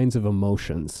all kinds of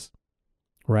emotions,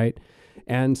 right?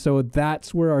 And so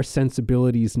that's where our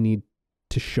sensibilities need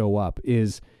to show up,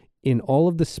 is in all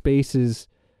of the spaces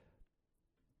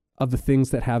of the things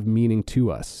that have meaning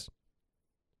to us.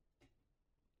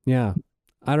 Yeah.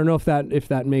 I don't know if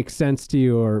that makes sense to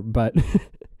you, but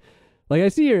like, I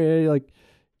see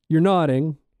you're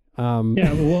nodding.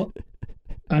 Yeah, well,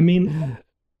 I mean,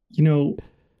 you know,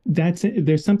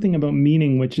 there's something about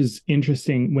meaning which is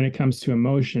interesting when it comes to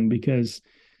emotion, because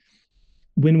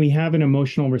when we have an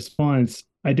emotional response,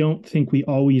 I don't think we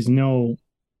always know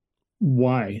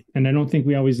why, and I don't think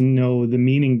we always know the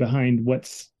meaning behind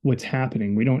what's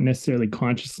happening. We don't necessarily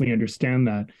consciously understand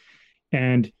that,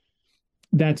 and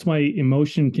that's why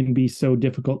emotion can be so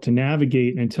difficult to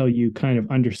navigate until you kind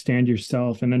of understand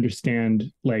yourself and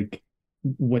understand, like,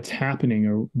 what's happening,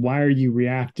 or why are you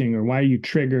reacting, or why are you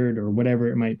triggered, or whatever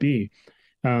it might be.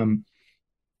 And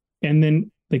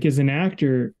then, like, as an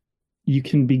actor, you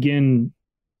can begin,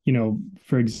 you know,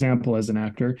 for example, as an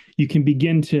actor, you can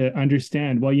begin to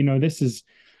understand, well, you know, this is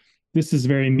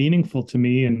very meaningful to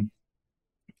me, and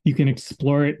you can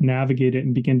explore it, navigate it,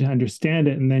 and begin to understand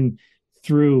it. And then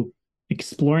through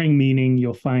exploring meaning,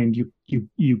 you'll find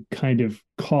you kind of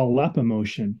call up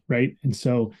emotion, right? And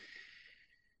so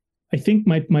I think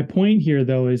my point here,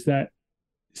 though, is that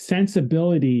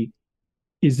sensibility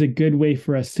is a good way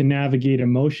for us to navigate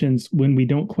emotions when we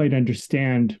don't quite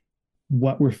understand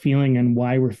what we're feeling and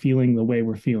why we're feeling the way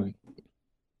we're feeling.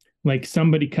 Like,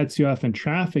 somebody cuts you off in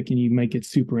traffic and you might get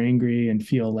super angry and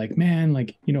feel like, man,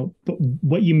 like, you know, but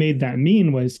what you made that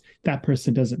mean was that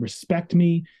person doesn't respect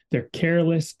me, they're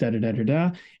careless, da da da da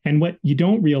da. And what you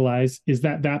don't realize is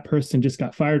that that person just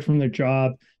got fired from their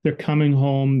job, they're coming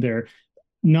home, they're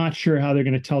not sure how they're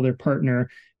going to tell their partner,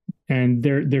 and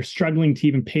they're struggling to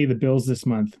even pay the bills this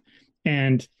month.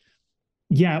 And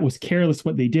yeah, it was careless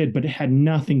what they did, but it had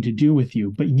nothing to do with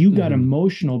you. But you got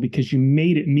emotional because you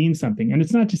made it mean something. And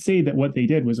it's not to say that what they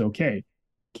did was okay,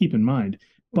 keep in mind,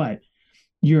 but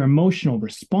your emotional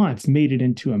response made it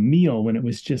into a meal when it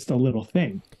was just a little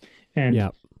thing.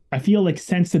 And I feel like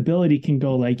sensibility can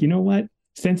go like, you know what?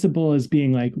 Sensible is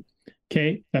being like,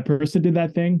 okay, that person did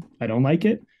that thing, I don't like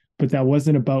it, but that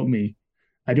wasn't about me.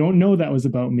 I don't know that was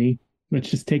about me. Let's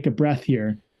just take a breath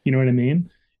here. You know what I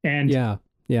mean? And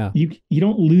you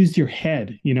don't lose your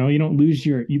head, you know, you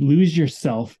lose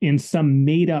yourself in some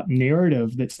made up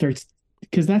narrative that starts,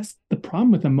 because that's the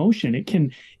problem with emotion. It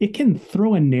can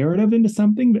throw a narrative into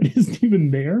something that isn't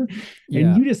even there,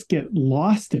 and you just get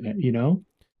lost in it, you know?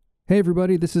 Hey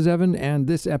everybody, this is Evan, and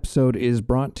this episode is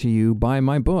brought to you by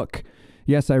my book.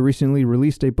 Yes, I recently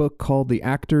released a book called The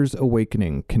Actor's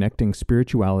Awakening, Connecting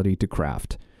Spirituality to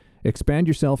Craft. Expand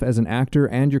yourself as an actor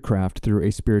and your craft through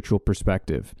a spiritual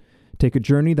perspective. Take a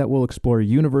journey that will explore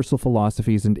universal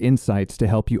philosophies and insights to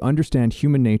help you understand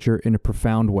human nature in a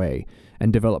profound way,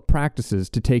 and develop practices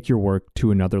to take your work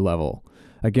to another level.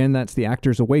 Again, that's The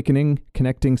Actor's Awakening,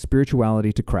 Connecting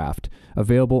Spirituality to Craft,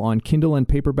 available on Kindle and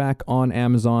paperback on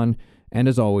Amazon. And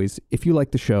as always, if you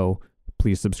like the show,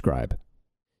 please subscribe.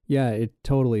 Yeah, it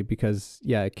totally, because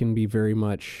it can be very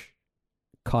much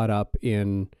caught up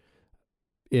in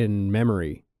in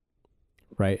memory,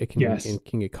 right? Yes. It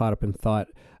can get caught up in thought.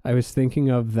 I was thinking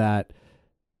of that.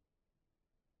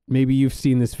 Maybe you've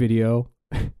seen this video,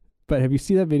 but have you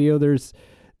seen that video? There's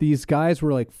these guys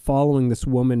were like following this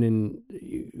woman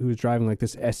who was driving like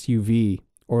this SUV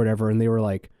or whatever, and they were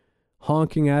like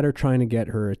honking at her, trying to get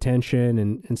her attention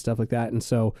and stuff like that. And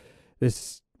so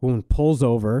this woman pulls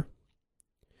over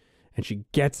and she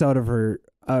gets out of her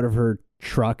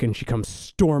truck and she comes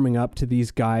storming up to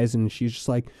these guys, and she's just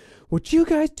like, what you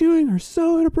guys doing are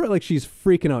so inappropriate. Like, she's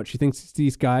freaking out. She thinks it's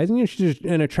these guys, and she's just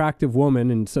an attractive woman,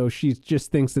 and so she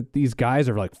just thinks that these guys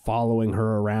are like following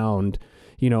her around,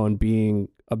 and being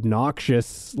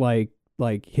obnoxious, like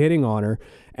hitting on her.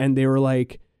 And they're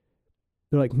like,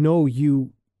 no,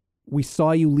 we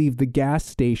saw you leave the gas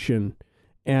station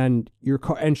and your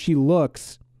car. And she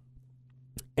looks,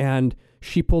 and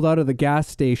she pulled out of the gas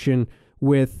station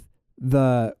with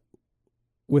the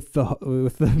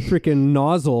freaking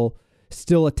nozzle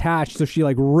still attached. So she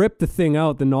like ripped the thing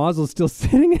out. The nozzle's still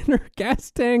sitting in her gas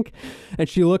tank, and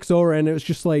she looks over, and it was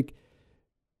just like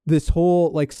this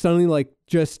whole, like, suddenly, like,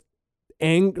 just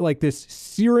like this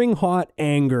searing hot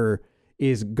anger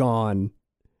is gone,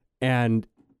 and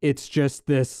it's just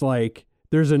this, like,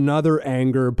 there's another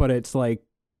anger, but it's like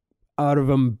out of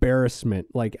embarrassment,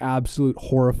 like absolute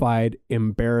horrified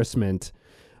embarrassment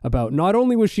about, not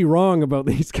only was she wrong about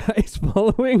these guys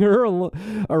following her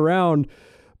around,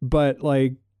 but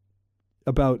like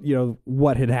about,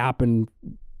 what had happened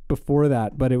before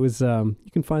that. But it was,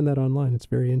 you can find that online. It's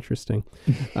very interesting.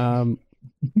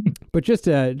 But just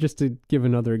to give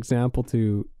another example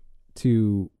to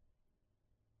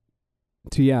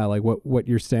yeah, like what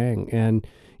you're saying. And,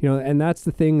 and that's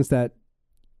the things that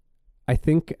I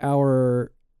think and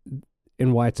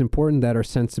why it's important that our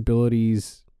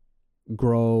sensibilities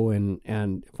grow and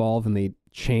evolve, and they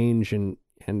change, and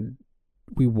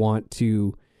we want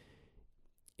to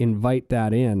invite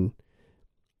that in.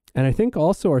 And I think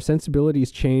also our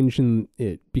sensibilities change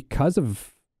because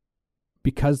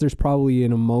there's probably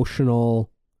an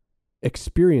emotional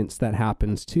experience that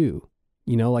happens too.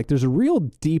 Like, there's a real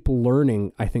deep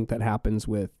learning, I think, that happens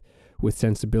with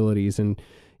sensibilities. And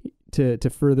to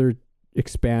further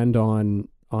expand on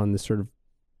this sort of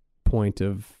point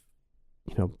of,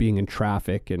 being in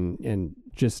traffic and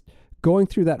just going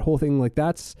through that whole thing, like,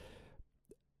 that's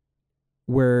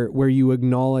where you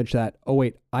acknowledge that, oh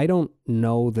wait, I don't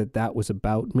know that was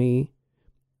about me.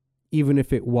 Even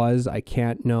if it was, I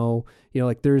can't know.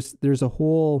 Like, there's a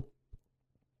whole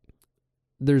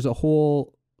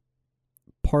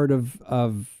part of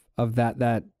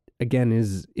that again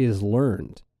is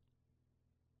learned,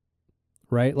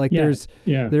 right? Like, there's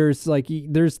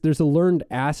a learned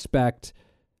aspect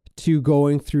to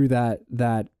going through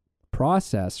that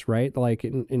process, right? Like,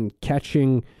 in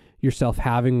catching yourself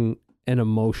having an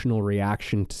emotional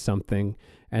reaction to something,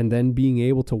 and then being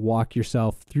able to walk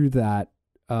yourself through that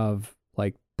of,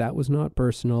 like, that was not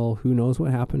personal. Who knows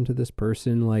what happened to this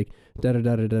person? Like, da da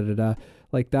da da da da da.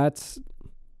 Like, that's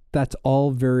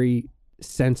all very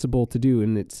sensible to do,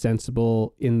 and it's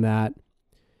sensible in that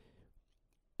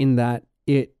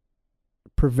it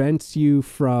prevents you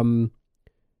from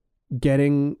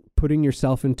putting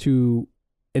yourself into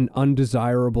an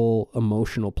undesirable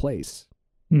emotional place.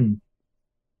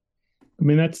 I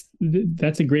mean,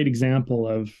 that's a great example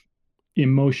of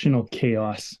emotional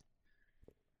chaos,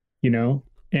 and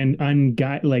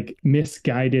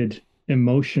misguided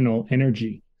emotional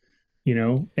energy,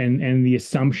 and the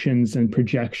assumptions and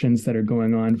projections that are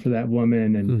going on for that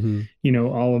woman, and,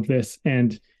 all of this.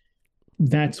 And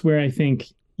that's where I think,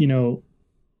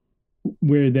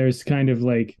 where there's kind of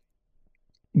like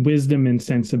wisdom and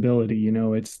sensibility,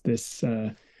 it's this,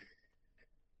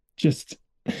 just,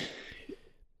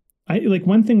 I like,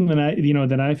 one thing that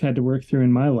that I've had to work through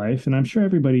in my life, and I'm sure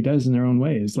everybody does in their own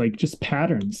ways, like, just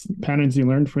patterns you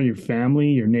learned from your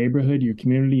family, your neighborhood, your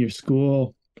community, your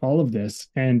school, all of this,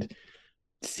 and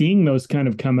seeing those kind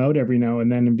of come out every now and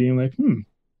then, and being like,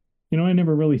 I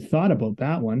never really thought about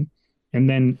that one. And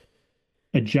then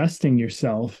adjusting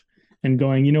yourself and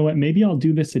going, you know what, maybe I'll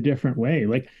do this a different way.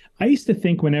 Like, I used to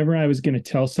think whenever I was going to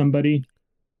tell somebody,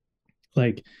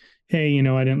 like, hey,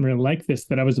 I didn't really like this,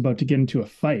 that I was about to get into a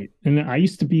fight. And I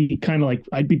used to be kind of like,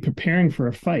 I'd be preparing for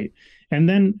a fight. And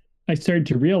then I started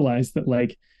to realize that,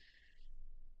 like,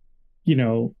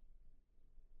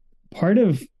 part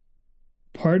of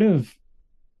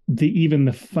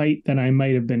the fight that I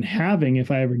might have been having,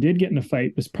 if I ever did get in a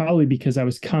fight, was probably because I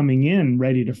was coming in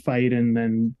ready to fight, and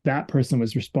then that person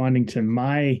was responding to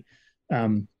my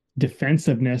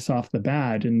defensiveness off the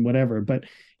bat and whatever. But,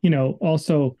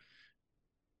 also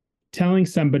telling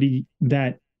somebody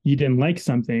that you didn't like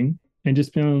something and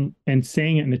just being and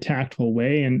saying it in a tactful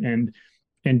way, and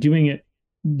doing it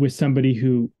with somebody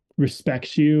who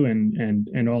respects you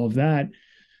and all of that,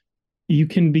 you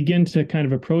can begin to kind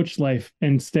of approach life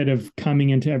instead of coming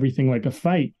into everything like a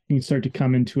fight. You can start to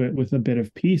come into it with a bit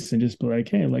of peace and just be like,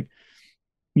 hey, like,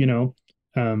 you know,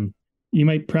 you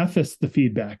might preface the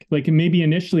feedback. Like maybe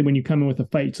initially when you come in with a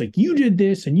fight, it's like, you did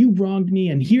this and you wronged me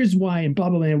and here's why and blah,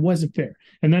 blah, blah, and it wasn't fair.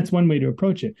 And that's one way to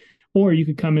approach it. Or you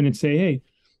could come in and say, hey,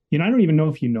 I don't even know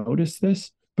if you noticed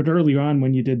this, but earlier on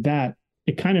when you did that,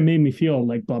 it kind of made me feel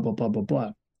like blah, blah, blah, blah,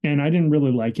 blah. And I didn't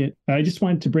really like it. I just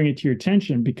wanted to bring it to your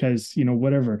attention because,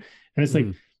 whatever. And it's like,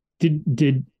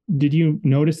 did you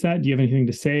notice that? Do you have anything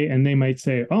to say? And they might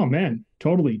say, oh man,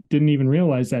 totally didn't even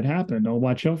realize that happened. I'll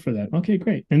watch out for that. Okay,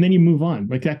 great. And then you move on.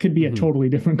 Like that could be a totally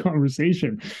different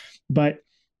conversation, but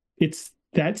it's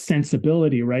that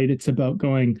sensibility, right? It's about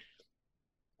going.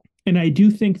 And I do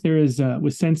think there is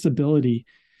with sensibility,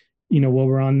 while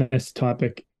we're on this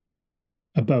topic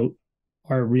about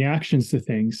our reactions to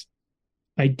things,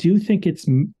 I do think it's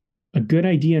a good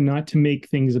idea not to make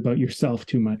things about yourself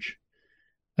too much.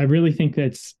 I really think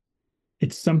it's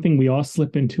something we all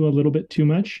slip into a little bit too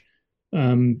much.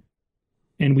 And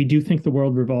we do think the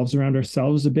world revolves around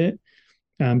ourselves a bit,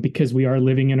 because we are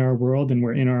living in our world and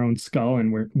we're in our own skull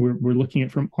and we're looking at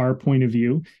it from our point of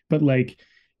view. But like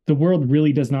the world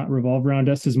really does not revolve around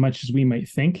us as much as we might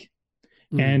think.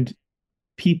 And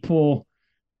people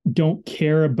don't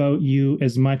care about you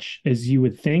as much as you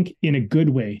would think in a good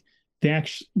way. They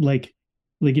actually like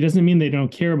it doesn't mean they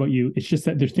don't care about you. It's just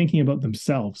that they're thinking about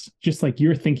themselves, just like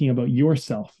you're thinking about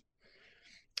yourself.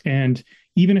 And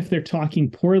even if they're talking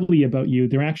poorly about you,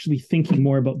 they're actually thinking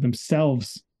more about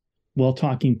themselves while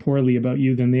talking poorly about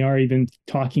you than they are even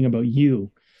talking about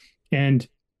you. And,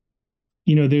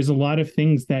 there's a lot of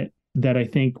things that I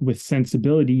think with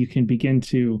sensibility, you can begin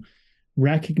to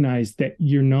recognize that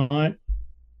you're not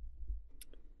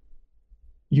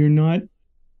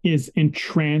as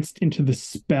entranced into the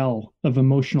spell of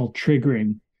emotional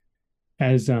triggering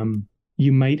as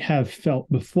you might have felt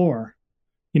before.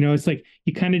 It's like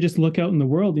you kind of just look out in the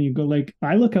world and you go like,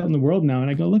 I look out in the world now and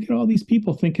I go, look at all these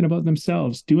people thinking about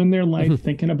themselves, doing their life,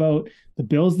 thinking about the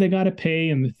bills they got to pay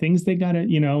and the things they got to,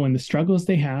 and the struggles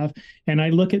they have. And I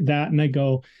look at that and I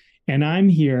go, and I'm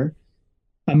here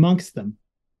amongst them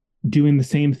doing the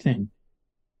same thing.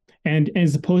 And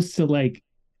as opposed to like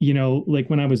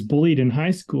when I was bullied in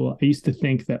high school, I used to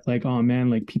think that like, oh man,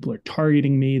 like people are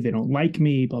targeting me. They don't like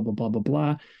me, blah, blah, blah, blah,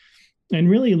 blah. And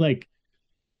really like,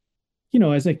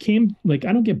 as I came, like,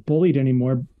 I don't get bullied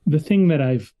anymore. The thing that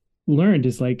I've learned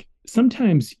is like,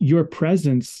 sometimes your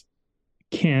presence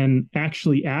can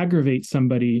actually aggravate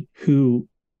somebody who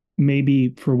maybe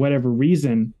for whatever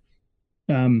reason,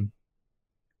 they're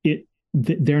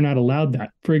not allowed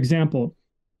that. For example,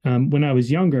 when I was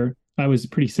younger, I was a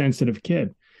pretty sensitive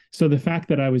kid. So the fact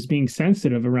that I was being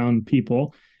sensitive around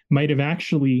people might have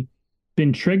actually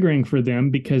been triggering for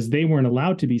them because they weren't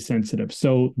allowed to be sensitive.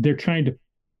 So they're trying to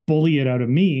bully it out of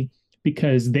me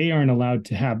because they aren't allowed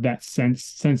to have that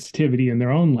sensitivity in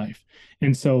their own life.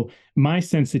 And so my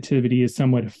sensitivity is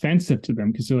somewhat offensive to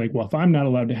them because they're like, well, if I'm not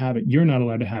allowed to have it, you're not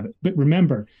allowed to have it. But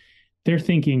remember, they're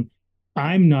thinking,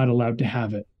 I'm not allowed to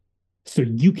have it, so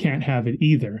you can't have it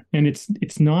either. And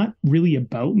it's not really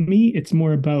about me. It's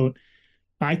more about,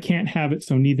 I can't have it,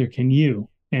 so neither can you.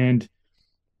 And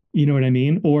you know what I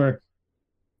mean? Or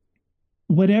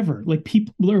whatever, like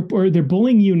people or they're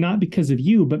bullying you not because of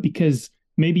you, but because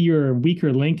maybe you're a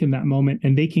weaker link in that moment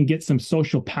and they can get some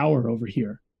social power over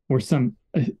here or some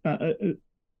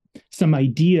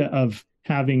idea of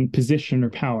having position or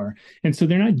power. And so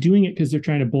they're not doing it because they're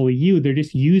trying to bully you. They're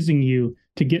just using you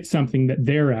to get something that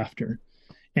they're after.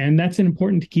 And that's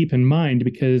important to keep in mind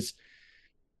because,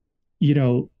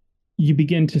 you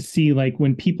begin to see like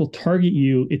when people target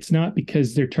you, it's not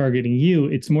because they're targeting you.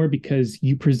 It's more because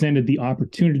you presented the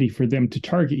opportunity for them to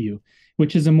target you,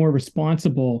 which is a more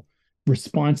responsive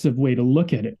way to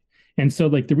look at it. And so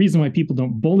like the reason why people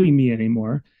don't bully me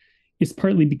anymore is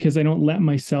partly because I don't let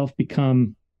myself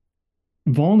become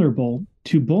vulnerable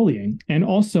to bullying. And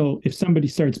also if somebody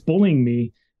starts bullying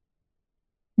me,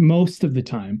 most of the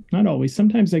time, not always,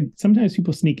 sometimes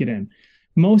people sneak it in.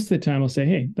 Most of the time I'll say,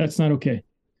 hey, that's not okay.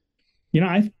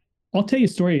 I'll tell you a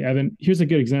story, Evan. Here's a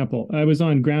good example. I was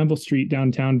on Granville Street,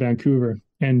 downtown Vancouver,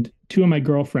 and two of my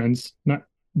girlfriends, not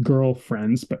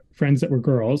girlfriends, but friends that were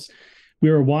girls, we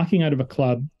were walking out of a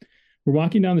club. We're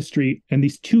walking down the street, and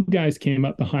these two guys came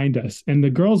up behind us, and the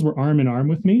girls were arm in arm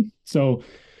with me. So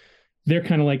they're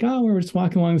kind of like, oh, we're just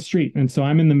walking along the street. And so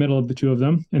I'm in the middle of the two of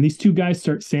them, and these two guys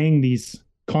start saying these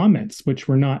comments, which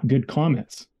were not good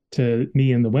comments to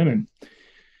me and the women.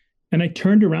 And I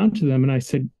turned around to them and I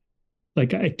said,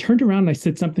 like, I turned around and I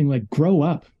said something like, grow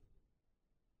up.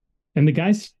 And the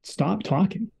guys stopped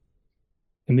talking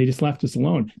and they just left us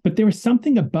alone. But there was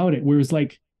something about it where it was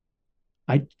like,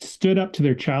 I stood up to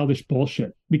their childish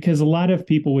bullshit, because a lot of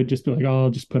people would just be like, oh, I'll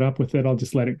just put up with it. I'll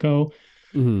just let it go.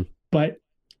 Mm-hmm. But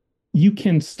you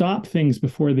can stop things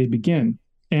before they begin.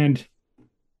 And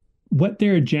what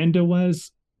their agenda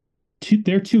was,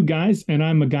 they're two guys and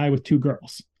I'm a guy with two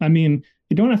girls. I mean,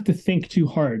 you don't have to think too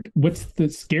hard. What's the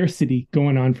scarcity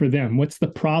going on for them? What's the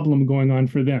problem going on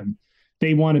for them?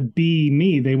 They want to be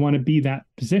me. They want to be that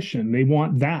position. They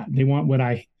want that. They want what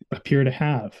I appear to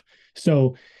have.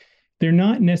 So they're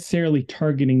not necessarily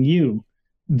targeting you.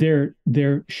 They're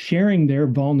sharing their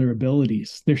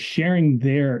vulnerabilities. They're sharing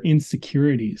their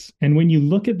insecurities. And when you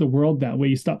look at the world that way,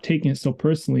 you stop taking it so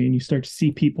personally and you start to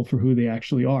see people for who they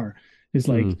actually are. It's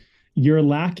like, you're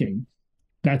lacking.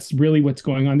 That's really what's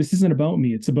going on. This isn't about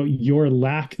me. It's about your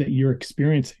lack that you're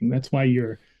experiencing. That's why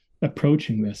you're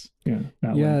approaching this.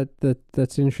 That way.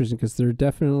 That's interesting, because there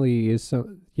definitely is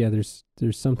there's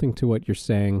something to what you're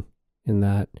saying in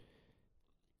that.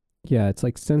 Yeah, it's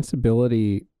like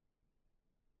sensibility,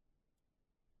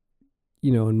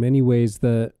 in many ways,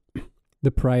 the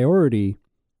priority,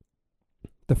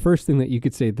 the first thing that you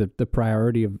could say, the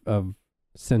priority of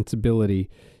sensibility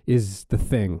is the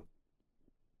thing.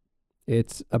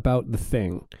 It's about the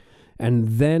thing. And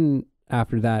then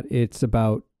after that, it's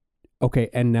about, okay,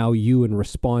 and now you in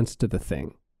response to the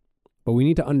thing. But we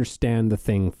need to understand the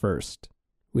thing first.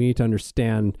 We need to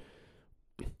understand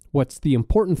what's the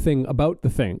important thing about the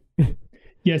thing.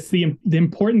 Yes, the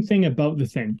important thing about the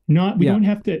thing. We don't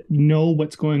have to know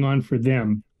what's going on for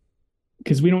them,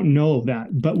 because we don't know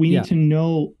that. But we need to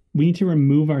know, we need to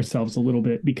remove ourselves a little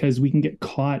bit, because we can get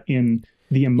caught in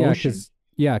the emotion.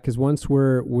 Because once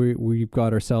we've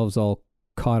got ourselves all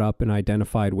caught up and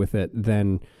identified with it,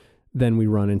 then we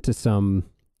run into some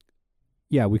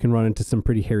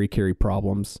pretty hairy-carry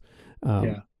problems.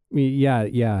 And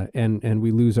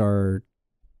we lose our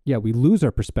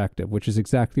perspective, which is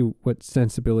exactly what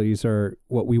sensibilities are.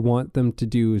 What we want them to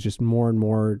do is just more and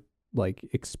more like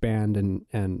expand.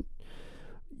 And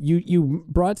you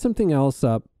brought something else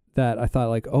up that I thought,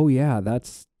 like, oh yeah,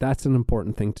 that's an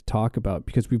important thing to talk about,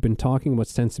 because we've been talking about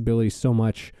sensibility so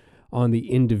much on the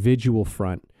individual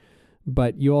front,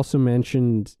 but you also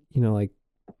mentioned, like,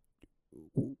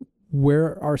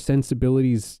 where our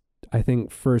sensibilities, I think,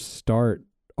 first start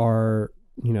are,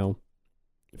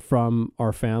 from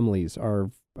our families,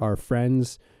 our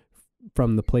friends,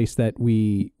 from the place that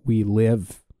we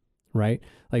live, right?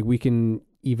 Like, we can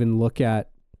even look at,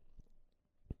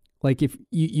 like, if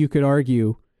you could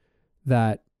argue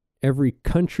that every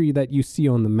country that you see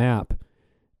on the map,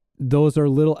 those are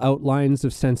little outlines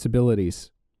of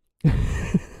sensibilities.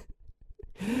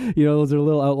 Those are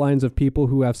little outlines of people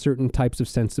who have certain types of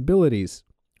sensibilities,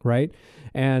 right?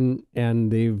 And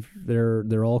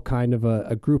they're all kind of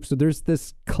a group. So there's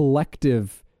this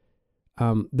collective,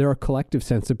 there are collective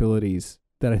sensibilities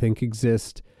that I think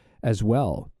exist as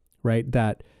well, right?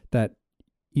 That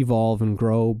evolve and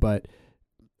grow, but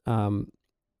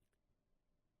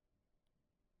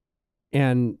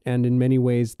and in many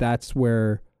ways that's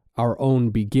where our own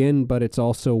begin, but it's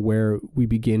also where we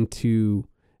begin to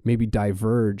maybe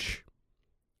diverge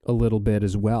a little bit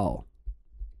as well.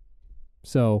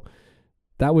 So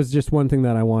that was just one thing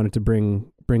that I wanted to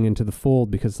bring into the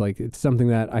fold, because, like, it's something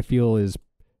that I feel is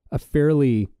a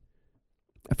fairly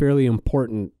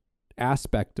important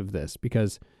aspect of this,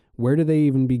 because where do they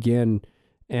even begin?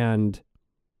 And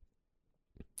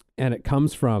it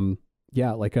comes from,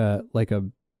 like a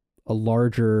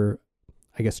larger,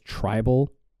 I guess,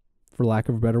 tribal, for lack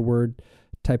of a better word,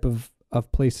 type of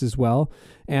place as well.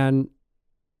 And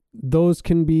those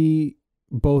can be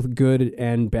both good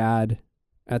and bad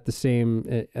at the same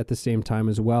time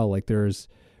as well. Like, there's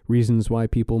reasons why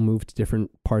people move to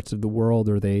different parts of the world,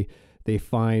 or they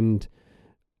find,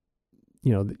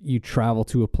 you travel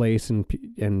to a place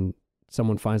and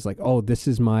someone finds, like, oh, this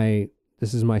is my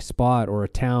spot, or a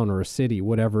town, or a city,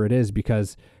 whatever it is,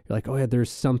 because you're like, oh yeah,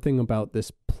 there's something about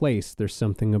this place. There's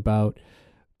something about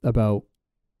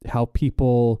how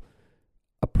people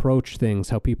approach things,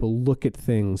 how people look at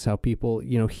things, how people,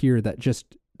 hear that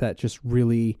just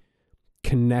really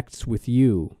connects with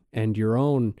you and your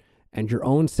own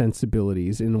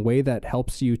sensibilities in a way that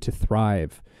helps you to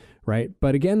thrive, right?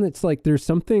 But again, it's like there's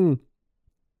something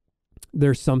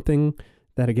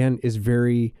that, again, is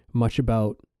very much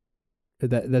about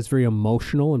that's very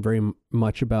emotional and very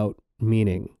much about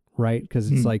meaning, right?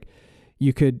 Because it's like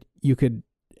you could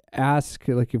ask,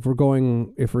 like, if we're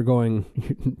going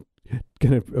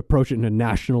going to approach it in a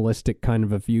nationalistic kind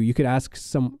of a view. You could ask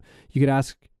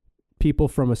people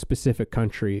from a specific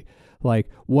country, like,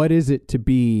 what is it to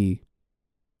be,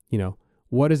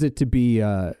 what is it to be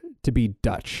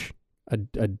Dutch, a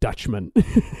Dutchman?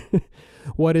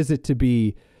 What is it to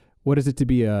be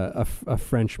a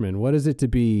Frenchman? What is it to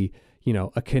be,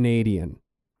 a Canadian,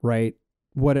 right?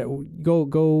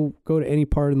 Go to any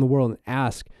part in the world and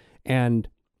ask, and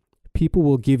people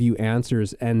will give you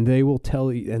answers, and they will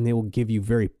tell you, and they will give you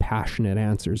very passionate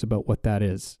answers about what that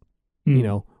is.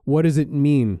 What does it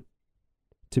mean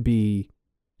to be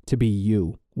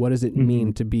you? What does it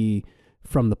mean to be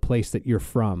from the place that you're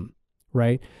from?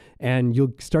 Right. And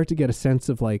you'll start to get a sense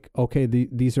of like, okay,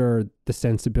 these are the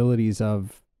sensibilities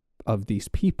of these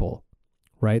people,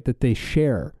 right? That they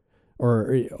share,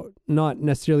 or not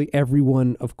necessarily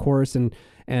everyone, of course. And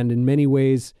in many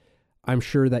ways, I'm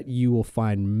sure that you will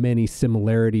find many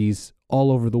similarities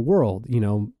all over the world,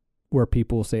 where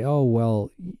people will say, oh,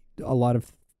 well, a lot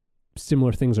of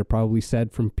similar things are probably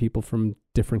said from people from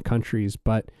different countries.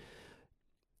 But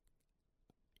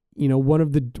one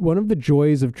of the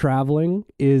joys of traveling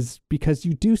is because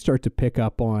you do start to pick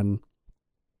up on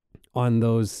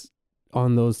those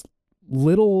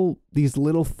little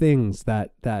things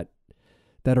that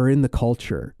are in the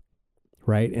culture,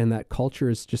 right? And that culture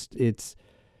is just it's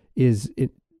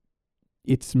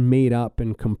made up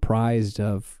and comprised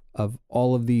of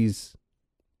all of these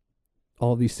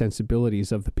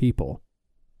sensibilities of the people.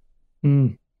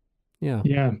 Yeah.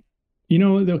 Yeah.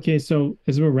 Okay, so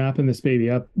as we're wrapping this baby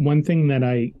up, one thing that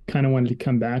I kind of wanted to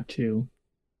come back to,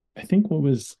 I think what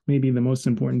was maybe the most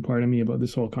important part of me about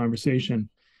this whole conversation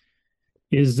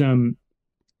is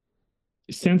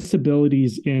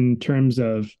sensibilities in terms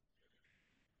of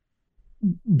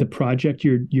the project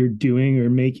you're doing or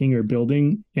making or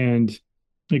building, and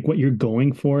like what you're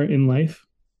going for in life.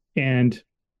 And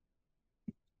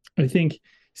I think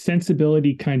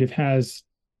sensibility kind of has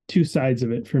two sides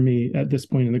of it for me at this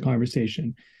point in the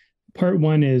conversation. Part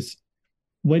one is,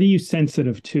 what are you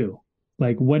sensitive to?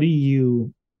 Like, what are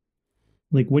you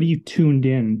tuned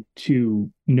in to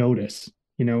notice?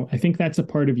 I think that's a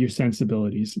part of your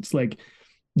sensibilities. It's like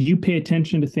you pay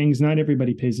attention to things not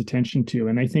everybody pays attention to.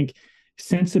 And I think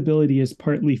sensibility is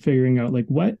partly figuring out, like,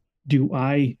 what do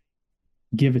I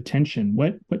give attention?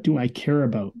 What do I care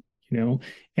about?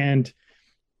 And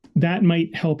that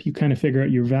might help you kind of figure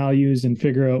out your values and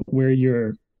figure out where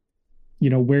you're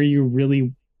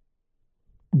really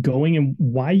going and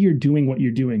why you're doing what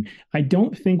you're doing. I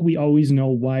don't think we always know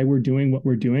why we're doing what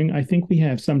we're doing. I think we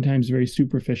have sometimes very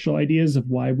superficial ideas of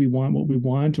why we want what we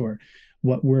want, or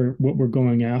what we're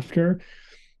going after.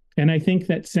 And I think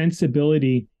that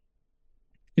sensibility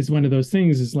is one of those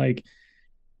things, is like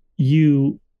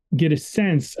you get a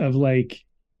sense of like,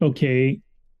 okay,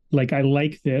 like, I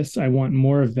like this, I want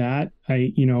more of that,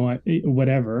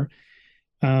 whatever.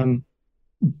 But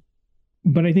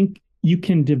I think you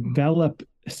can develop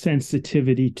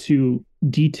sensitivity to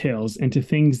details and to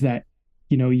things that,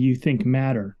 you think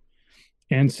matter.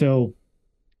 And so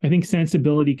I think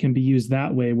sensibility can be used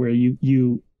that way, where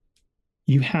you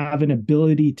have an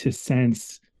ability to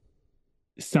sense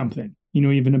something. You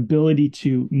have an ability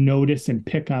to notice and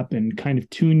pick up and kind of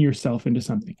tune yourself into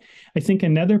something. I think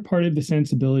another part of the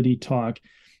sensibility talk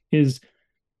is,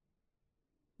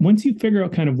 once you figure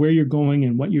out kind of where you're going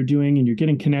and what you're doing, and you're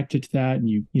getting connected to that, and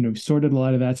you've sorted a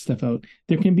lot of that stuff out,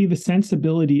 there can be the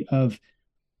sensibility of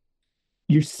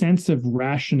your sense of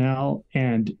rationale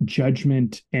and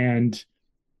judgment and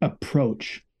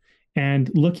approach, and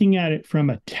looking at it from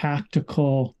a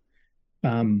tactical,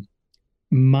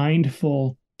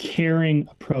 mindful, caring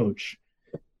approach,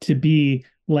 to be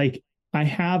like, I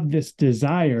have this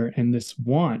desire and this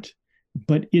want,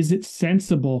 but is it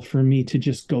sensible for me to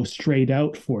just go straight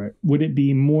out for it? Would it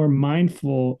be more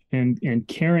mindful and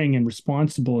caring and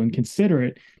responsible and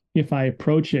considerate if I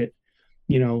approach it,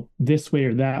 this way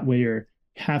or that way, or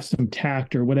have some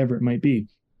tact or whatever it might be?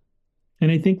 And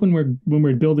I think when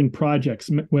we're building projects,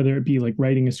 whether it be like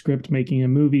writing a script, making a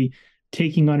movie,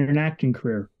 taking on an acting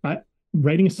career,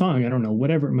 writing a song, I don't know,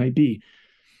 whatever it might be,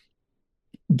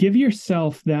 give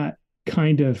yourself that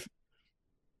kind of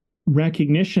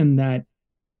recognition that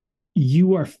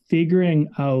you are figuring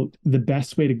out the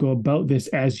best way to go about this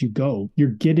as you go. You're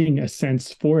getting a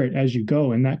sense for it as you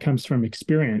go, and that comes from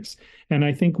experience. And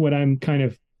I think what I'm kind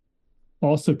of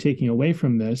also taking away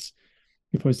from this,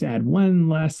 if I was to add one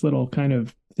last little kind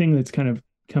of thing that's kind of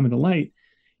coming to light,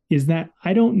 is that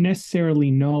I don't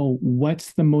necessarily know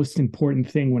what's the most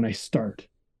important thing when I start.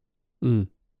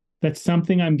 That's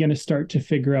something I'm going to start to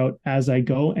figure out as I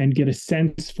go and get a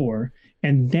sense for.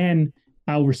 And then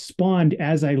I'll respond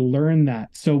as I learn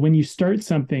that. So when you start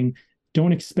something,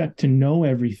 don't expect to know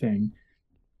everything.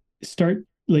 Start,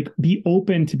 like, be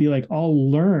open to be like,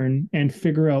 I'll learn and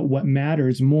figure out what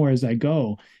matters more as I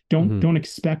go. Don't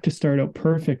expect to start out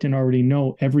perfect and already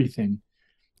know everything.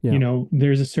 Yeah. You know,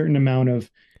 there's a certain amount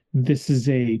of, this is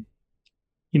a,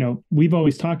 you know, we've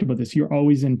always talked about this. You're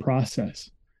always in process.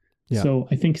 Yeah. So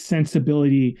I think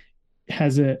sensibility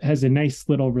has a nice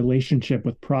little relationship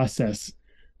with process.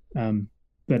 That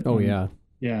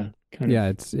Yeah. kind Yeah.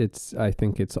 of. It's, I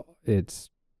think it's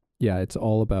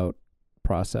all about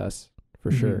process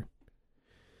for sure.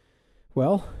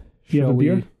 Well, Do you have shall a we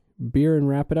beer? beer and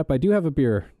wrap it up? I do have a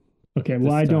beer. Okay,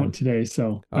 well, I this time. don't today,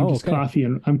 so I'm Oh, just okay.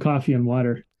 I'm coffee and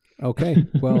water. Okay.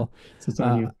 Well, So it's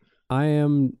on you. I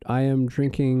am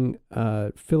drinking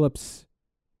Phillips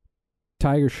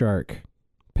Tiger Shark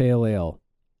Pale Ale,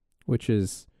 which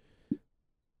is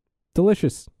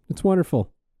delicious. It's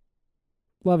wonderful.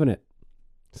 Loving it.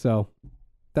 So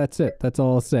that's it. That's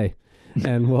all I'll say.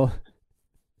 And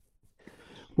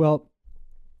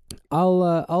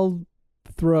I'll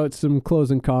throw out some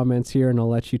closing comments here, and I'll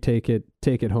let you take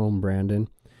it home, Brandon.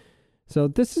 So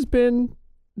this has been,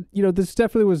 this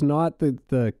definitely was not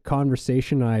the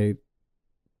conversation I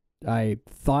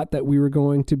thought that we were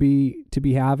going to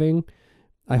be having.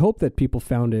 I hope that people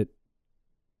found it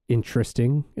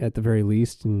interesting at the very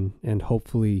least, and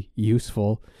hopefully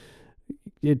useful.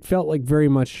 It felt like very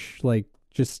much like,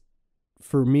 just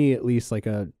for me at least, like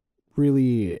an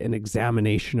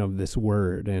examination of this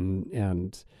word,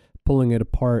 and pulling it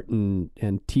apart and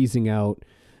teasing out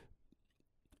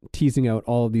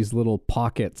all of these little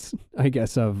pockets, I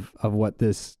guess, of what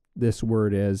this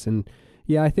word is. And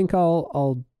yeah, I think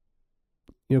I'll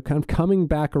kind of coming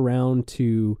back around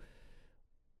to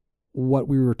what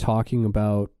we were talking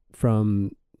about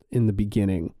from in the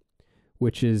beginning,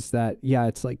 which is that, yeah,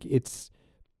 it's like,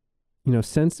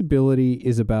 sensibility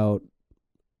is about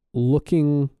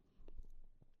looking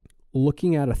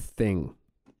at a thing.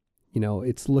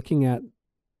 It's looking at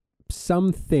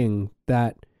something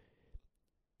that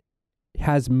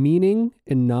has meaning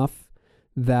enough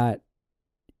that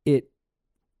it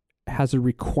has a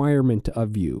requirement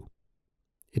of you.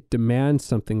 It demands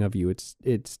something of you. It's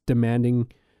demanding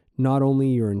not only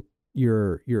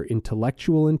your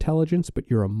intellectual intelligence, but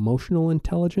your emotional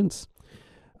intelligence.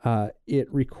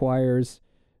 It requires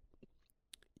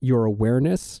your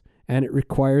awareness, and it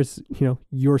requires,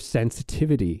 your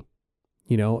sensitivity,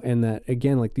 and that,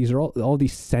 again, like, these are all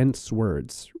these sense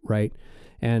words, right?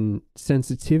 And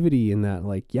sensitivity in that,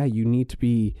 like, yeah, you need to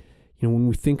be, when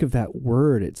we think of that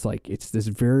word, it's like, it's this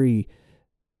very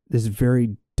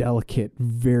delicate,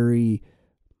 very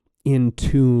in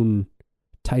tune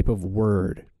type of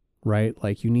word, right?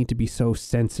 Like, you need to be so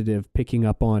sensitive, picking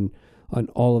up on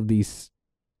all of these,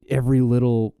 every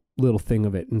little thing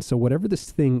of it. And so whatever this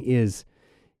thing is,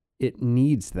 it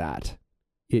needs that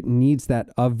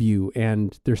of you.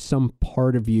 And there's some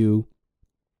part of you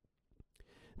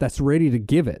that's ready to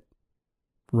give it,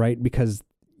 right? Because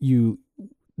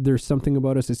there's something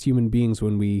about us as human beings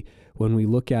when we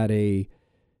look at a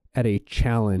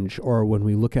challenge, or when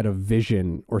we look at a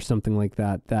vision or something like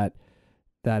that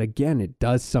again, it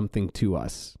does something to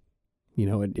us.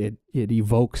 It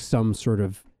evokes some sort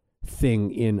of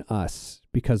thing in us,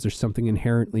 because there's something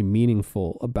inherently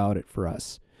meaningful about it for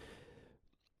us.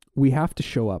 We have to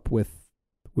show up with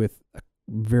a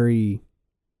very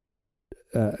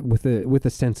with a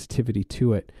sensitivity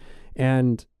to it.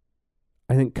 And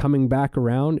I think coming back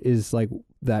around is like,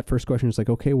 that first question is like,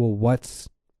 okay, well, what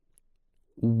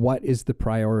is the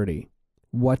priority?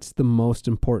 What's the most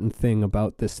important thing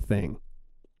about this thing?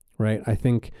 Right? I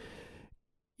think,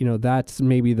 that's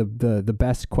maybe the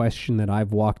best question that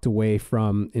I've walked away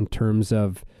from, in terms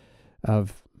of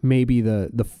maybe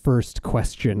the first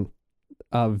question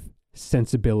of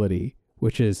sensibility,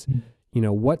 which is,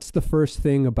 what's the first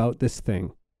thing about this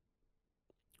thing?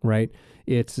 Right?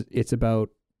 It's about,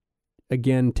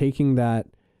 again, taking that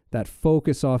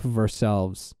focus off of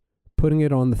ourselves, putting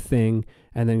it on the thing,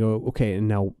 and then go, okay, and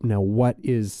now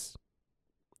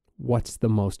what's the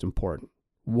most important?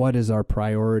 What is our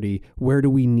priority? Where do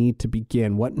we need to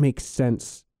begin? What makes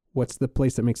sense? What's the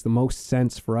place that makes the most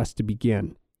sense for us to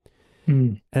begin?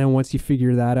 And then once you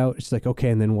figure that out, it's like,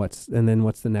 okay, and then what's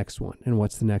the next one? And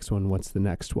what's the next one? What's the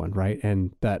next one? Right?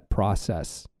 And that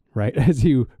process, right? As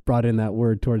you brought in that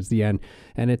word towards the end,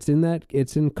 and it's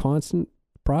in constant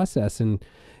process, and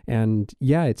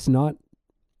yeah, it's not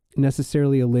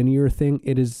necessarily a linear thing.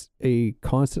 It is a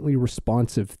constantly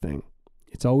responsive thing.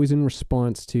 It's always in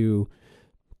response to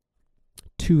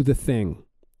the thing,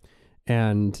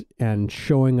 and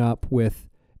showing up with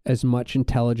as much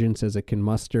intelligence as it can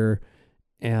muster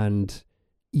and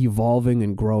evolving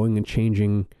and growing and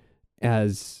changing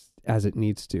as it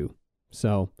needs to.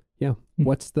 So yeah,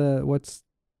 what's the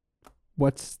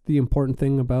important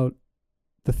thing about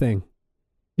the thing?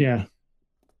 Yeah.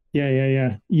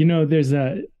 You know, there's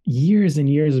years and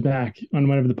years back on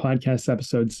one of the podcast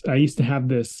episodes, I used to have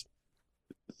this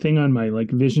thing on my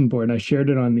like vision board. I shared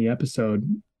it on the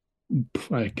episode.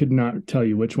 I could not tell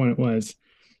you which one it was,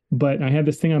 but I had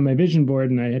this thing on my vision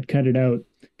board and I had cut it out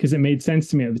because it made sense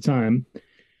to me at the time,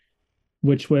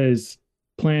 which was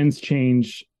plans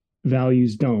change,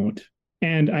 values don't.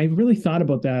 And I really thought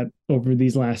about that over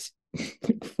these last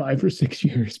like 5 or 6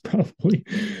 years, probably.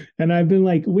 And I've been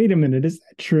like, wait a minute, is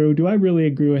that true? Do I really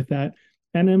agree with that?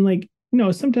 And I'm like,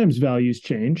 no, sometimes values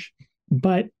change.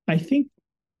 But I think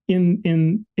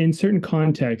in certain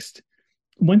context,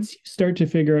 once you start to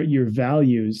figure out your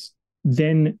values,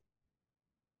 then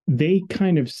they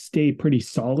kind of stay pretty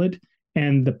solid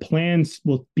and the plans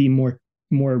will be more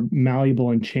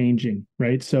malleable and changing,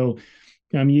 right? So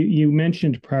you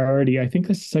mentioned priority. I think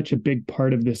this is such a big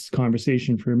part of this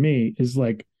conversation for me is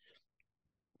like,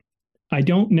 I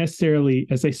don't necessarily,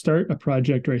 as I start a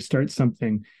project or I start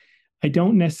something, I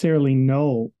don't necessarily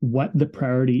know what the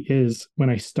priority is when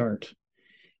I start,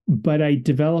 but I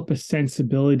develop a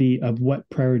sensibility of what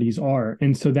priorities are.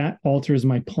 And so that alters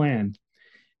my plan.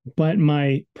 But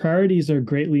my priorities are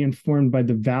greatly informed by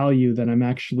the value that I'm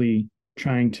actually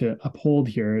trying to uphold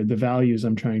here, the values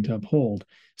I'm trying to uphold.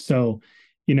 So,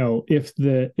 you know, if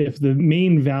the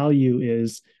main value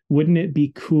is, wouldn't it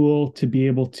be cool to be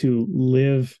able to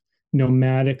live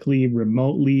nomadically,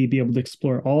 remotely, be able to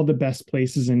explore all the best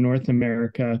places in North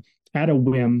America at a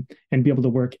whim and be able to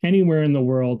work anywhere in the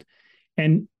world?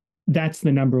 And that's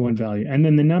the number one value. And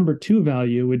then the number two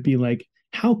value would be like,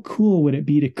 how cool would it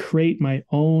be to create my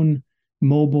own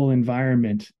mobile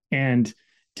environment and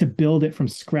to build it from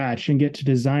scratch and get to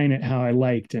design it how I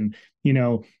liked, and, you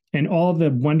know, and all the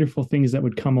wonderful things that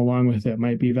would come along with it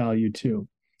might be value too.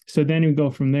 So then we go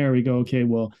from there, we go, okay,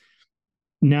 well,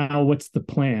 now what's the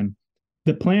plan?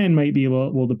 The plan might be,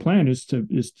 well, the plan is to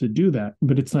do that.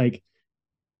 But it's like,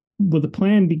 well, the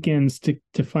plan begins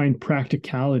to find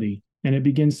practicality, and it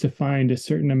begins to find a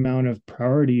certain amount of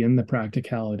priority in the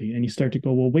practicality. And you start to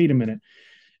go, well, wait a minute.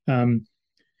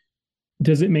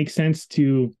 Does it make sense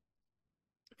to,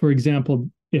 for example,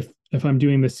 if I'm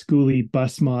doing the schoolie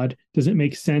bus mod, does it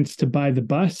make sense to buy the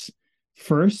bus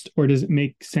first, or does it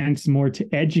make sense more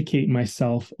to educate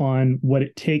myself on what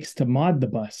it takes to mod the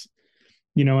bus?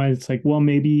 You know, and it's like, well,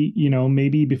 maybe, you know,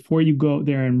 maybe before you go out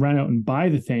there and run out and buy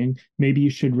the thing, maybe you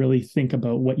should really think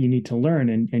about what you need to learn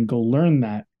and go learn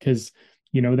that, because,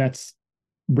 you know, that's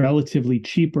relatively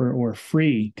cheaper or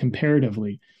free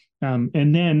comparatively.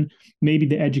 And then maybe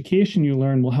the education you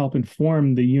learn will help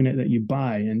inform the unit that you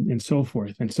buy, and so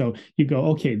forth. And so you go,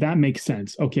 okay, that makes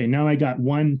sense. Okay, now I got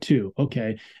 1, 2.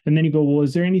 Okay. And then you go, well,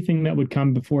 is there anything that would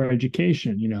come before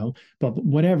education, you know, but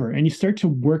whatever. And you start to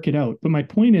work it out. But my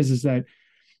point is that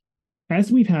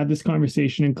as we've had this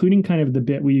conversation, including kind of the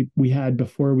bit we had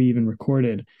before we even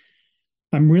recorded,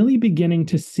 I'm really beginning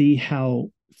to see how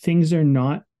things are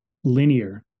not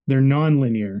linear. They're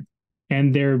non-linear.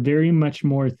 And they're very much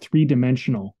more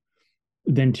 3-dimensional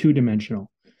than 2-dimensional.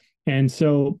 And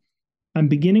so I'm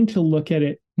beginning to look at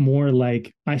it more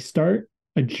like I start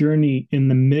a journey in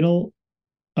the middle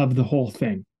of the whole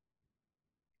thing.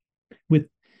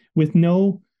 With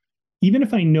no, even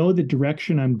if I know the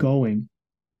direction I'm going,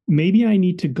 maybe I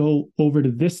need to go over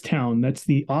to this town that's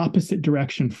the opposite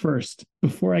direction first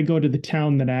before I go to the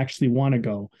town that I actually want to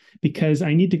go, because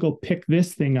I need to go pick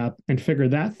this thing up and figure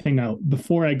that thing out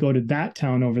before I go to that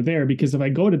town over there. Because if I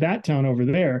go to that town over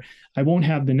there, I won't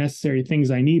have the necessary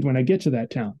things I need when I get to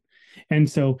that town. And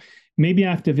so maybe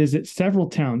I have to visit several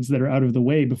towns that are out of the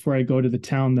way before I go to the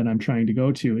town that I'm trying to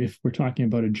go to, if we're talking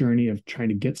about a journey of trying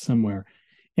to get somewhere.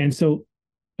 And so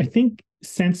I think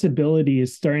sensibility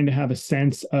is starting to have a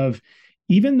sense of,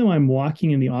 even though I'm walking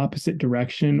in the opposite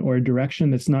direction, or a direction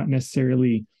that's not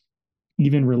necessarily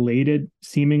even related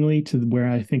seemingly to where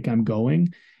I think I'm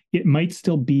going, it might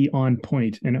still be on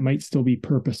point and it might still be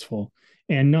purposeful,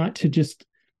 and not to just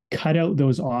cut out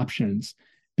those options.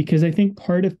 Because I think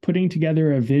part of putting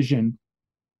together a vision,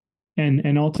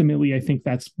 and ultimately I think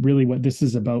that's really what this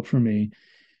is about for me,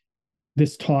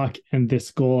 this talk and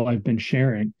this goal I've been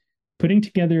sharing. Putting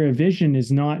together a vision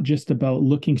is not just about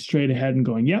looking straight ahead and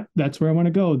going, yep, that's where I want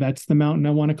to go. That's the mountain I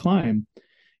want to climb.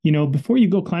 You know, before you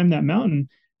go climb that mountain,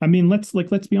 I mean, let's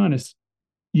be honest.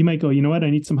 You might go, you know what? I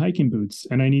need some hiking boots,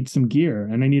 and I need some gear,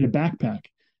 and I need a backpack.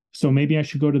 So maybe I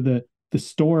should go to the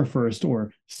store first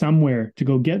or somewhere to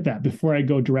go get that before I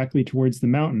go directly towards the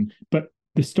mountain. But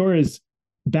the store is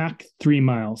back 3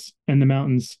 miles and the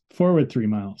mountain's forward 3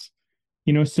 miles.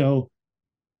 So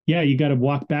yeah, you got to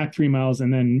walk back 3 miles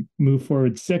and then move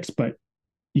forward 6, but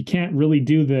you can't really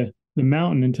do the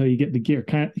mountain until you get the gear.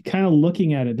 Kind of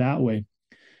looking at it that way,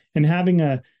 and having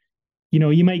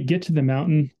you might get to the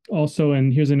mountain also.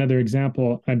 And here's another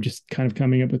example I'm just kind of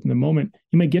coming up with in the moment.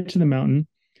 You might get to the mountain,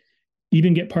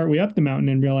 even get partway up the mountain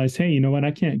and realize, hey, you know what?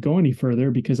 I can't go any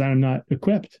further because I'm not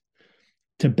equipped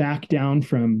to back down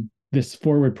from this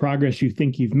forward progress you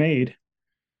think you've made.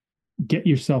 Get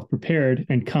yourself prepared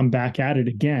and come back at it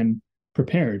again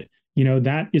prepared.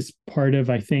 That is part of,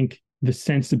 I think, the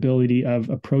sensibility of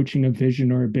approaching a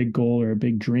vision or a big goal or a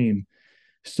big dream.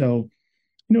 So,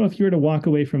 if you were to walk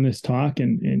away from this talk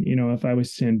and if I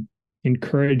was to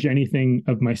encourage anything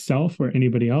of myself or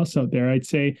anybody else out there, I'd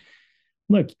say,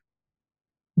 look,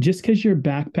 just because you're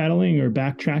backpedaling or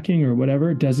backtracking or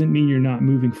whatever doesn't mean you're not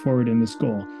moving forward in this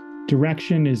goal.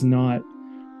 Direction is not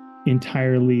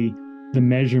entirely the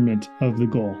measurement of the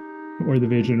goal or the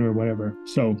vision or whatever.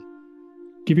 So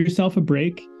give yourself a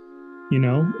break,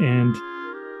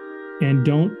 and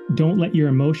don't let your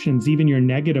emotions, even your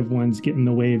negative ones, get in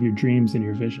the way of your dreams and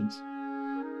your visions.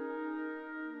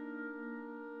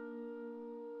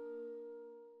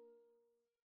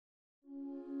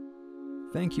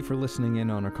 Thank you for listening in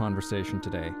on our conversation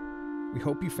today. We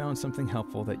hope you found something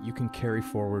helpful that you can carry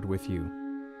forward with you.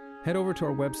 Head over to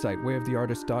our website,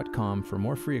 wayoftheartist.com, for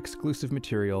more free exclusive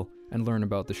material and learn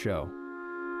about the show.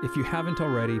 If you haven't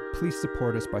already, please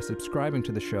support us by subscribing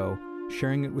to the show,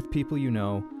 sharing it with people you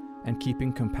know, and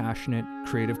keeping compassionate,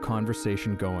 creative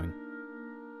conversation going.